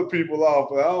pick other people off,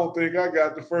 but I don't think I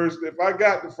got the first. If I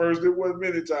got the first, it wasn't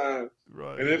many times, and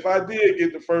Right. if I did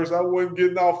get the first, I wasn't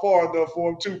getting off far enough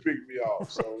for him to pick me off.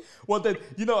 So Well, then,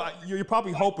 you're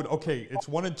probably hoping, okay, it's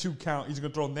 1-2 count. He's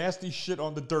going to throw nasty shit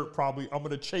on the dirt, probably. I'm going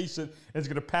to chase it, and it's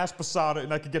going to pass Posada,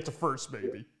 and I can get to first,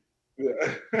 maybe.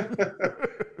 yeah,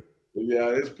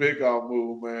 yeah, his pickoff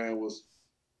move, man, was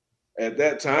at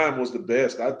that time was the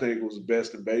best. I think it was the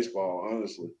best in baseball,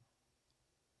 honestly.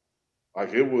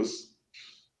 Like it was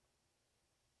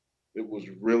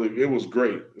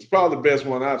great. It's probably the best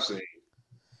one I've seen.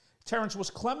 Terrence, was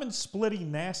Clemens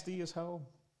splitting nasty as hell?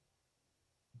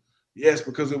 Yes,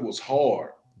 because it was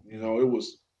hard. It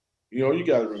was, you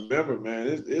got to remember, man,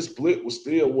 it split was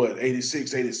still what,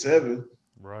 86, 87.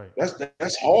 Right.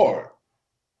 That's hard.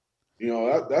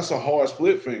 That's a hard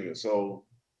split finger. So,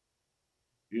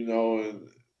 and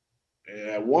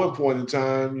at one point in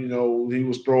time, he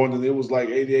was throwing and it was like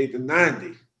 88 to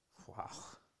 90. Wow.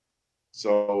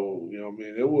 So, I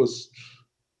mean, you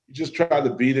just tried to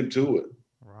beat him to it.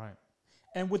 Right.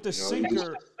 And with the You just,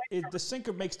 sinker, the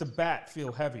sinker makes the bat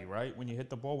feel heavy, right? When you hit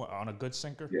the ball on a good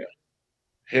sinker. yeah,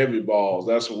 heavy balls.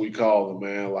 That's what we call them,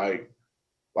 man. Like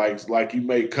you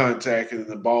make contact and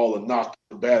the ball will knock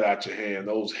the bat out your hand.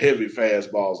 Those heavy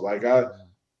fastballs. Like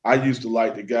I used to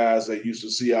like the guys that used to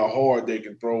see how hard they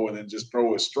can throw it and just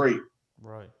throw it straight.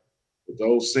 Right. But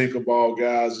those sinker ball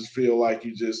guys just feel like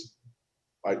you just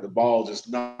like the ball just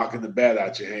knocking the bat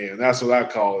out your hand. That's what I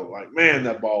call it. Like, man,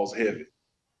 that ball's heavy.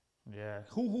 Yeah.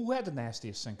 Who had the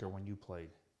nastiest sinker when you played?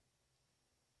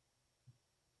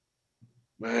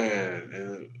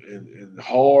 Man, and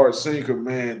hard sinker,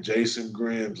 man, Jason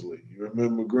Grimsley. You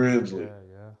remember Grimsley?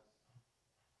 Yeah,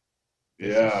 yeah.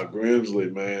 Yeah,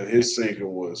 Grimsley, man, his sinker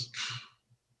was,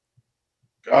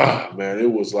 God, man,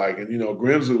 it was like, and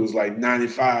Grimsley was like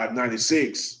 95,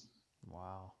 96.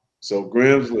 Wow. So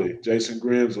Grimsley, Jason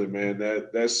Grimsley, man,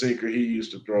 that sinker he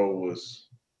used to throw was,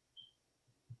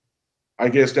 I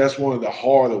guess that's one of the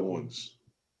harder ones.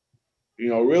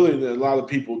 Really, a lot of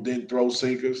people didn't throw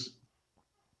sinkers,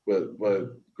 but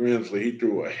Grimsley, he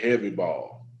threw a heavy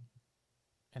ball.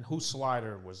 And whose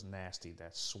slider was nasty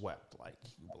that swept? Like,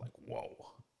 you were like, whoa.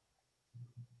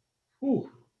 Whew.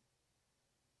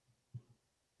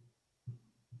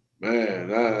 Man,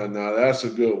 now that's a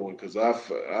good one because I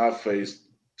faced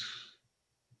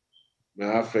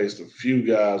a few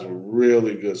guys with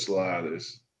really good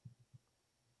sliders.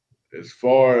 As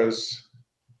far as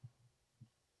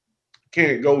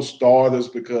can't go starters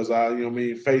because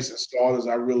facing starters,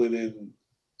 I really didn't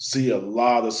see a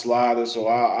lot of sliders. So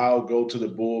I'll go to the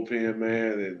bullpen,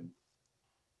 man, and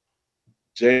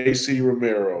J.C.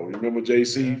 Romero. You remember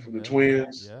J.C. from the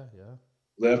Twins? Yeah.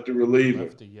 Lefty reliever.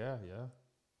 Lefty, yeah.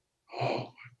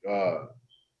 Oh my God.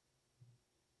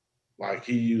 Like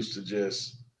he used to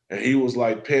and he was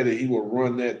like Petty. He would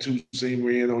run that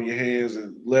two-seamer in on your hands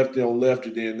and lefty on lefty.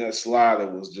 Then that slider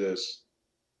was just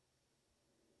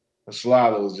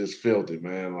filthy,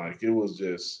 man. Like it was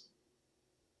just,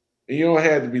 and you don't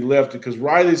have to be lefty because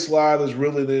righty sliders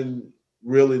really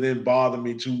didn't bother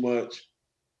me too much.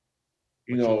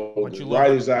 The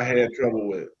righties I had trouble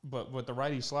with. But with the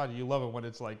righty slider, you love it when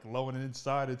it's like low and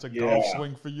inside. It's a Yeah. golf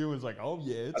swing for you. It's like, oh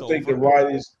yeah, it's over. I think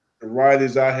the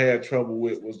righties I had trouble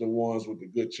with was the ones with the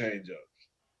good changeups.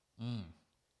 Mm.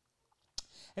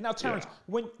 And now, Terrence,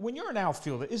 when you're an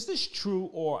outfielder, is this true,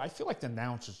 or I feel like the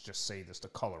announcers just say this, the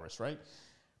colorists, right?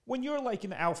 When you're like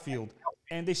in the outfield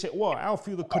and they say, well,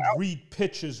 outfielder could read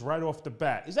pitches right off the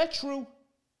bat. Is that true?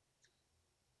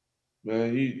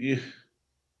 Man,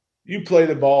 you play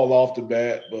the ball off the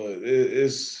bat, but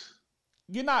it's...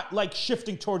 You're not like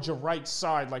shifting towards your right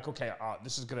side, like, okay,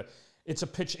 it's a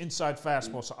pitch inside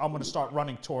fastball, so I'm going to start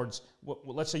running towards,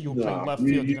 let's say you were playing left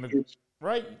field, you're going to,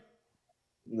 right?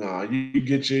 No, you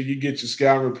get your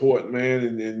scout report, man,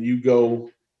 and then you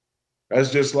go. That's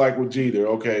just like with Jeter.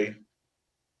 Okay,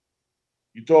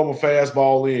 you throw him a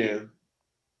fastball in,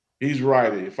 he's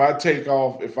righty. If I take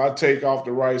off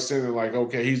the right center, like,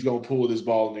 okay, he's gonna pull this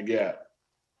ball in the gap.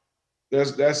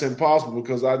 That's impossible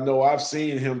because I know I've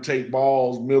seen him take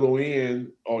balls middle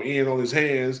in or in on his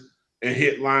hands and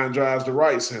hit line drives to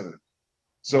right center.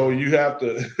 So you have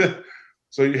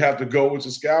to go with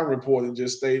your scout report and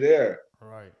just stay there.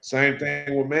 Right. Same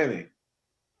thing with Manny.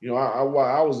 I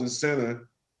was in center.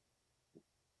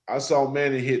 I saw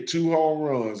Manny hit 2 home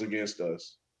runs against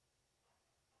us.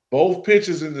 Both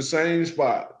pitches in the same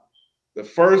spot. The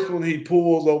first one he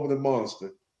pulls over the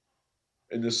monster.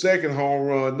 And the second home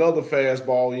run, another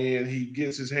fastball in, he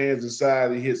gets his hands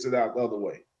inside and hits it out the other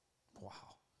way. Wow.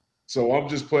 So I'm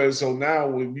just playing. So now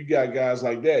when you got guys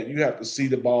like that, you have to see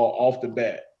the ball off the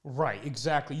bat. Right,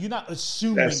 exactly. You're not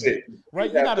assuming. That's it.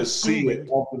 Right? You're not assuming. See it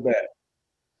off the bat.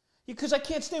 Because I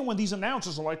can't stand when these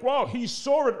announcers are like, well, he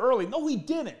saw it early. No, he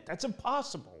didn't. That's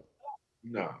impossible.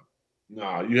 No.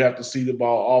 You have to see the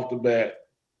ball off the bat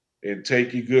and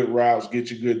take your good routes, get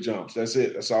your good jumps. That's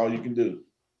it. That's all you can do.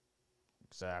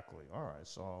 Exactly. All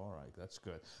right. That's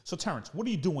good. So, Terrence, what are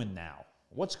you doing now?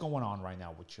 What's going on right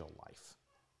now with your life?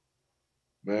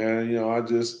 Man, I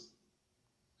just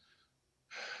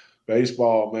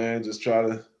baseball, man. Just try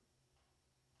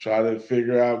to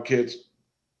figure out catch.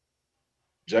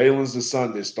 Jalen's the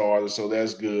Sunday starter, so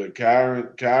that's good.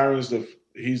 Kyron's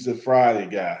he's the Friday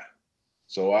guy.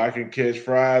 So I can catch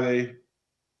Friday.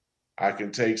 I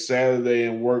can take Saturday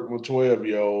and work my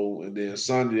 12-year-old, and then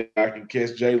Sunday I can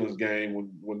catch Jalen's game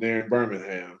when they're in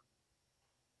Birmingham.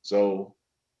 So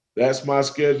that's my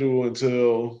schedule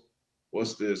until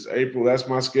April. That's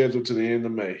my schedule to the end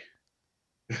of May.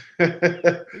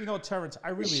 Terrence, I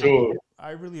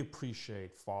really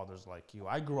appreciate fathers like you.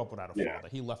 I grew up without a father.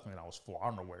 He left me when I was 4. I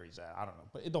don't know where he's at. I don't know,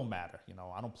 but it don't matter.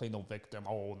 I don't play no victim.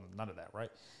 Oh, none of that, right?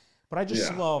 But I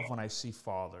just love when I see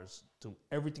fathers do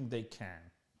everything they can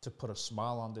to put a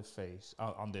smile on their face,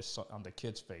 on their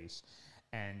kid's face,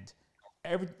 and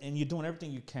you're doing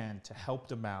everything you can to help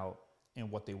them out in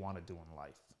what they want to do in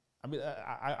life. I mean,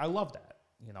 I love that.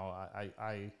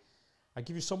 I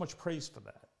give you so much praise for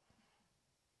that.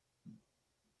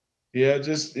 Yeah,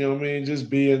 just just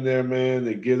being there, man,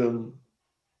 to get them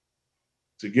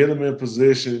in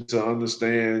position to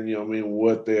understand,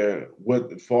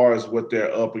 as far as what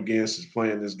they're up against is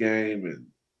playing this game, and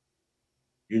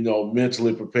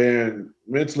mentally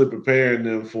preparing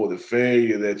them for the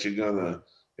failure that you're gonna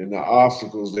and the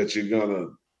obstacles that you're gonna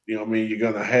you know what I mean, you're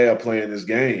gonna have playing this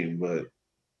game. But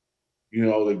you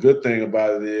know, the good thing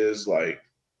about it is like,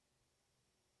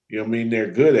 you know what I mean,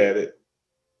 they're good at it.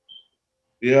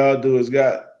 Yeah, do it's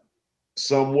got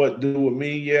somewhat do with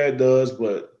me. Yeah, it does,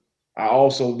 but I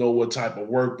also know what type of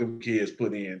work them kids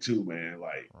put in too, man.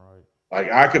 Right.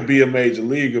 Like I could be a major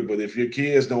leaguer, but if your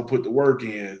kids don't put the work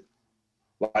in,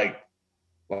 like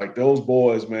like those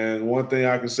boys, man, one thing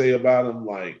I can say about them,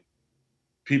 like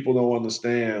people don't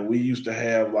understand. We used to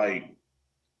have like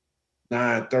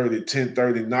 9:30,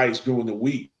 10:30 nights during the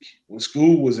week when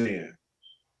school was in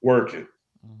working.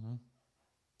 Mm-hmm.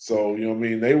 So, you know what I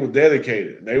mean? They were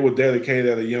dedicated. They were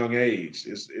dedicated at a young age.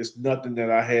 It's nothing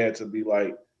that I had to be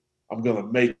like, I'm gonna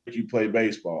make you play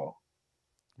baseball.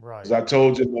 Because Right. I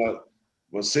told you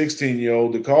my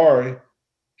 16-year-old Dakari,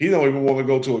 he don't even want to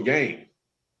go to a game.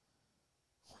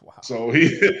 Wow. So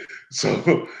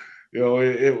so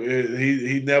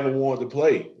he never wanted to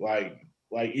play. Like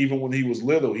even when he was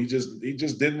little, he just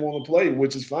didn't want to play,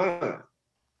 which is fine.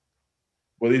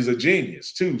 But he's a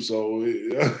genius too. So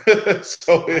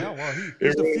so I it, know. Well, it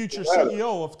he's the really future matters.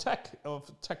 CEO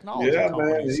of technology Yeah, man,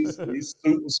 companies. he's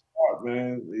super smart,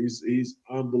 man. He's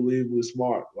unbelievably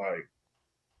smart. Like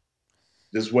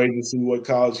just waiting to see what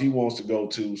college he wants to go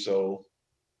to. So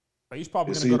But he's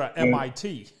probably going it's to go either to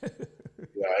MIT.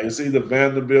 yeah, it's either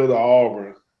Vanderbilt or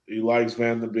Auburn. He likes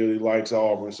Vanderbilt. He likes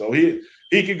Auburn. So he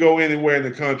could go anywhere in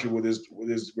the country with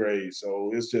his grades.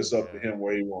 So it's just up to Yeah. him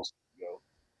where he wants to go.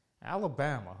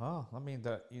 Alabama, huh? I mean,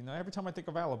 every time I think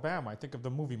of Alabama, I think of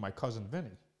the movie My Cousin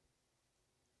Vinny.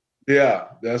 Yeah,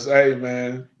 that's hey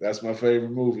man. That's my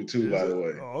favorite movie too, Is by it? the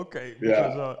way. Oh, okay. Yeah,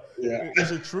 Because yeah,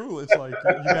 is it true? It's like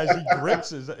you guys eat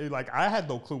grits. Is it, like I had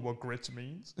no clue what grits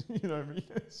means. You know what I mean?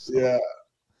 So, yeah.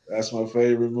 That's my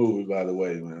favorite movie, by the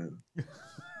way, man.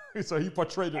 so he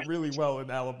portrayed it really well in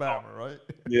Alabama, right?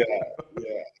 Yeah,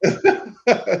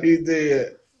 yeah. He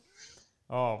did.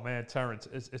 Oh man, Terrence,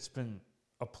 it's been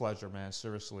a pleasure, man.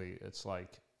 Seriously, it's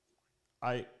like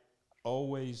I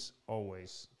always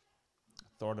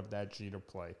thought of that Jeter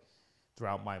play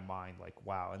throughout my mind, like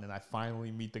wow. And then I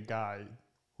finally meet the guy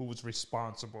who was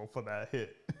responsible for that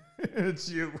hit. It's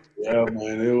you. Yeah,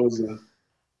 man. It was a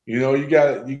you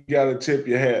gotta tip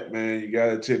your hat, man. You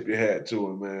gotta tip your hat to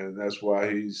him, man. That's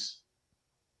why he is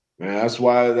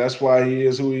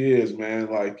who he is,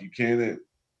 man. Like you can't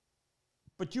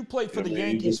But you played for I the mean,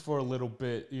 Yankees for a little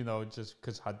bit, just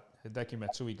because Hideki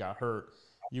Matsui got hurt.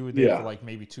 You were there for yeah, like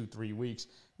maybe 2-3 weeks.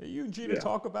 You and Jeter yeah.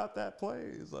 talk about that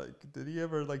play? It's like, did he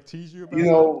ever like tease you You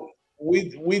about that? know,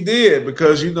 we did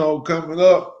because coming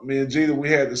up, me and Jeter, we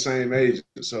had the same age.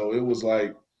 So it was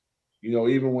like,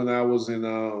 even when I was in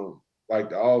like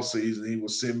the off season, he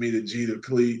would send me the Jeter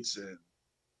cleats and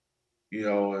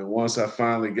once I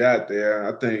finally got there,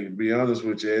 I think, to be honest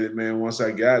with you, Eddie, man, once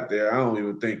I got there, I don't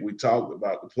even think we talked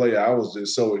about the play. I was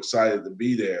just so excited to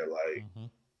be there. Like Mm-hmm.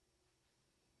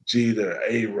 Jeter,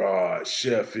 A-Rod,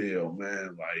 Sheffield,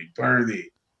 man, like Bernie.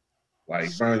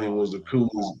 Like Bernie Squad, was the man.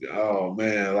 coolest. Oh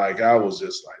man, like I was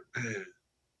just like, man,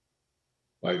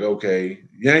 like okay,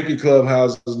 Yankee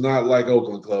clubhouse is not like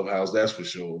Oakland clubhouse, that's for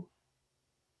sure.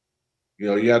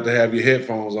 You have to have your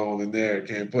headphones on in there.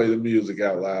 Can't play the music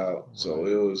out loud. So Right.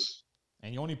 it was,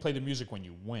 And you only play the music when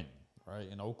you win, right?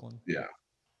 In Oakland? yeah,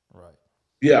 Right.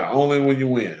 yeah. Only when you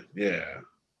win. Yeah,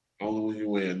 Right. only when you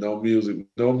win. No music.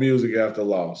 No music after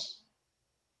loss.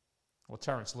 Well,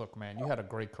 Terrence, look, man, you had a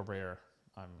great career.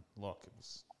 Look, it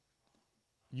was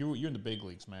you're in the big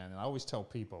leagues, man. And I always tell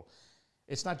people,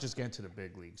 it's not just getting to the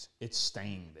big leagues; it's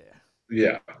staying there,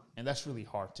 Yeah, and that's really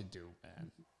hard to do,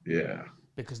 man. yeah.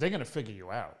 Because they're gonna figure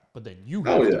you out, but then you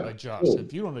Oh have to yeah, adjust. sure.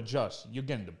 If you don't adjust, you're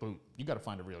getting the boot. You got to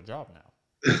find a real job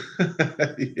now,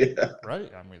 Yeah,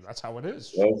 right? I mean, that's how it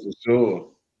is. that's for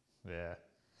sure. Yeah.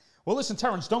 Well, listen,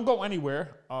 Terrence, don't go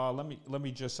anywhere. I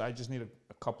just need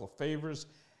a couple of favors.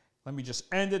 Let me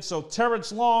just end it. So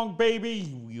Terrence Long,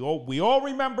 baby, we all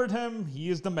remembered him. He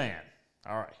is the man.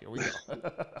 All right, here we go.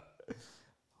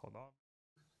 Hold on.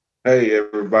 Hey,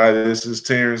 everybody, this is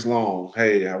Terrence Long.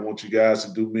 Hey, I want you guys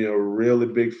to do me a really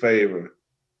big favor.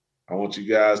 I want you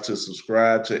guys to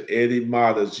subscribe to Eddie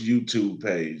Mata's YouTube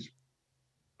page.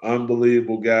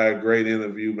 Unbelievable guy, great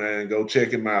interview, man. Go check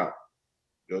him out.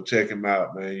 Go check him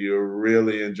out, man. You'll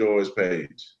really enjoy his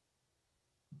page.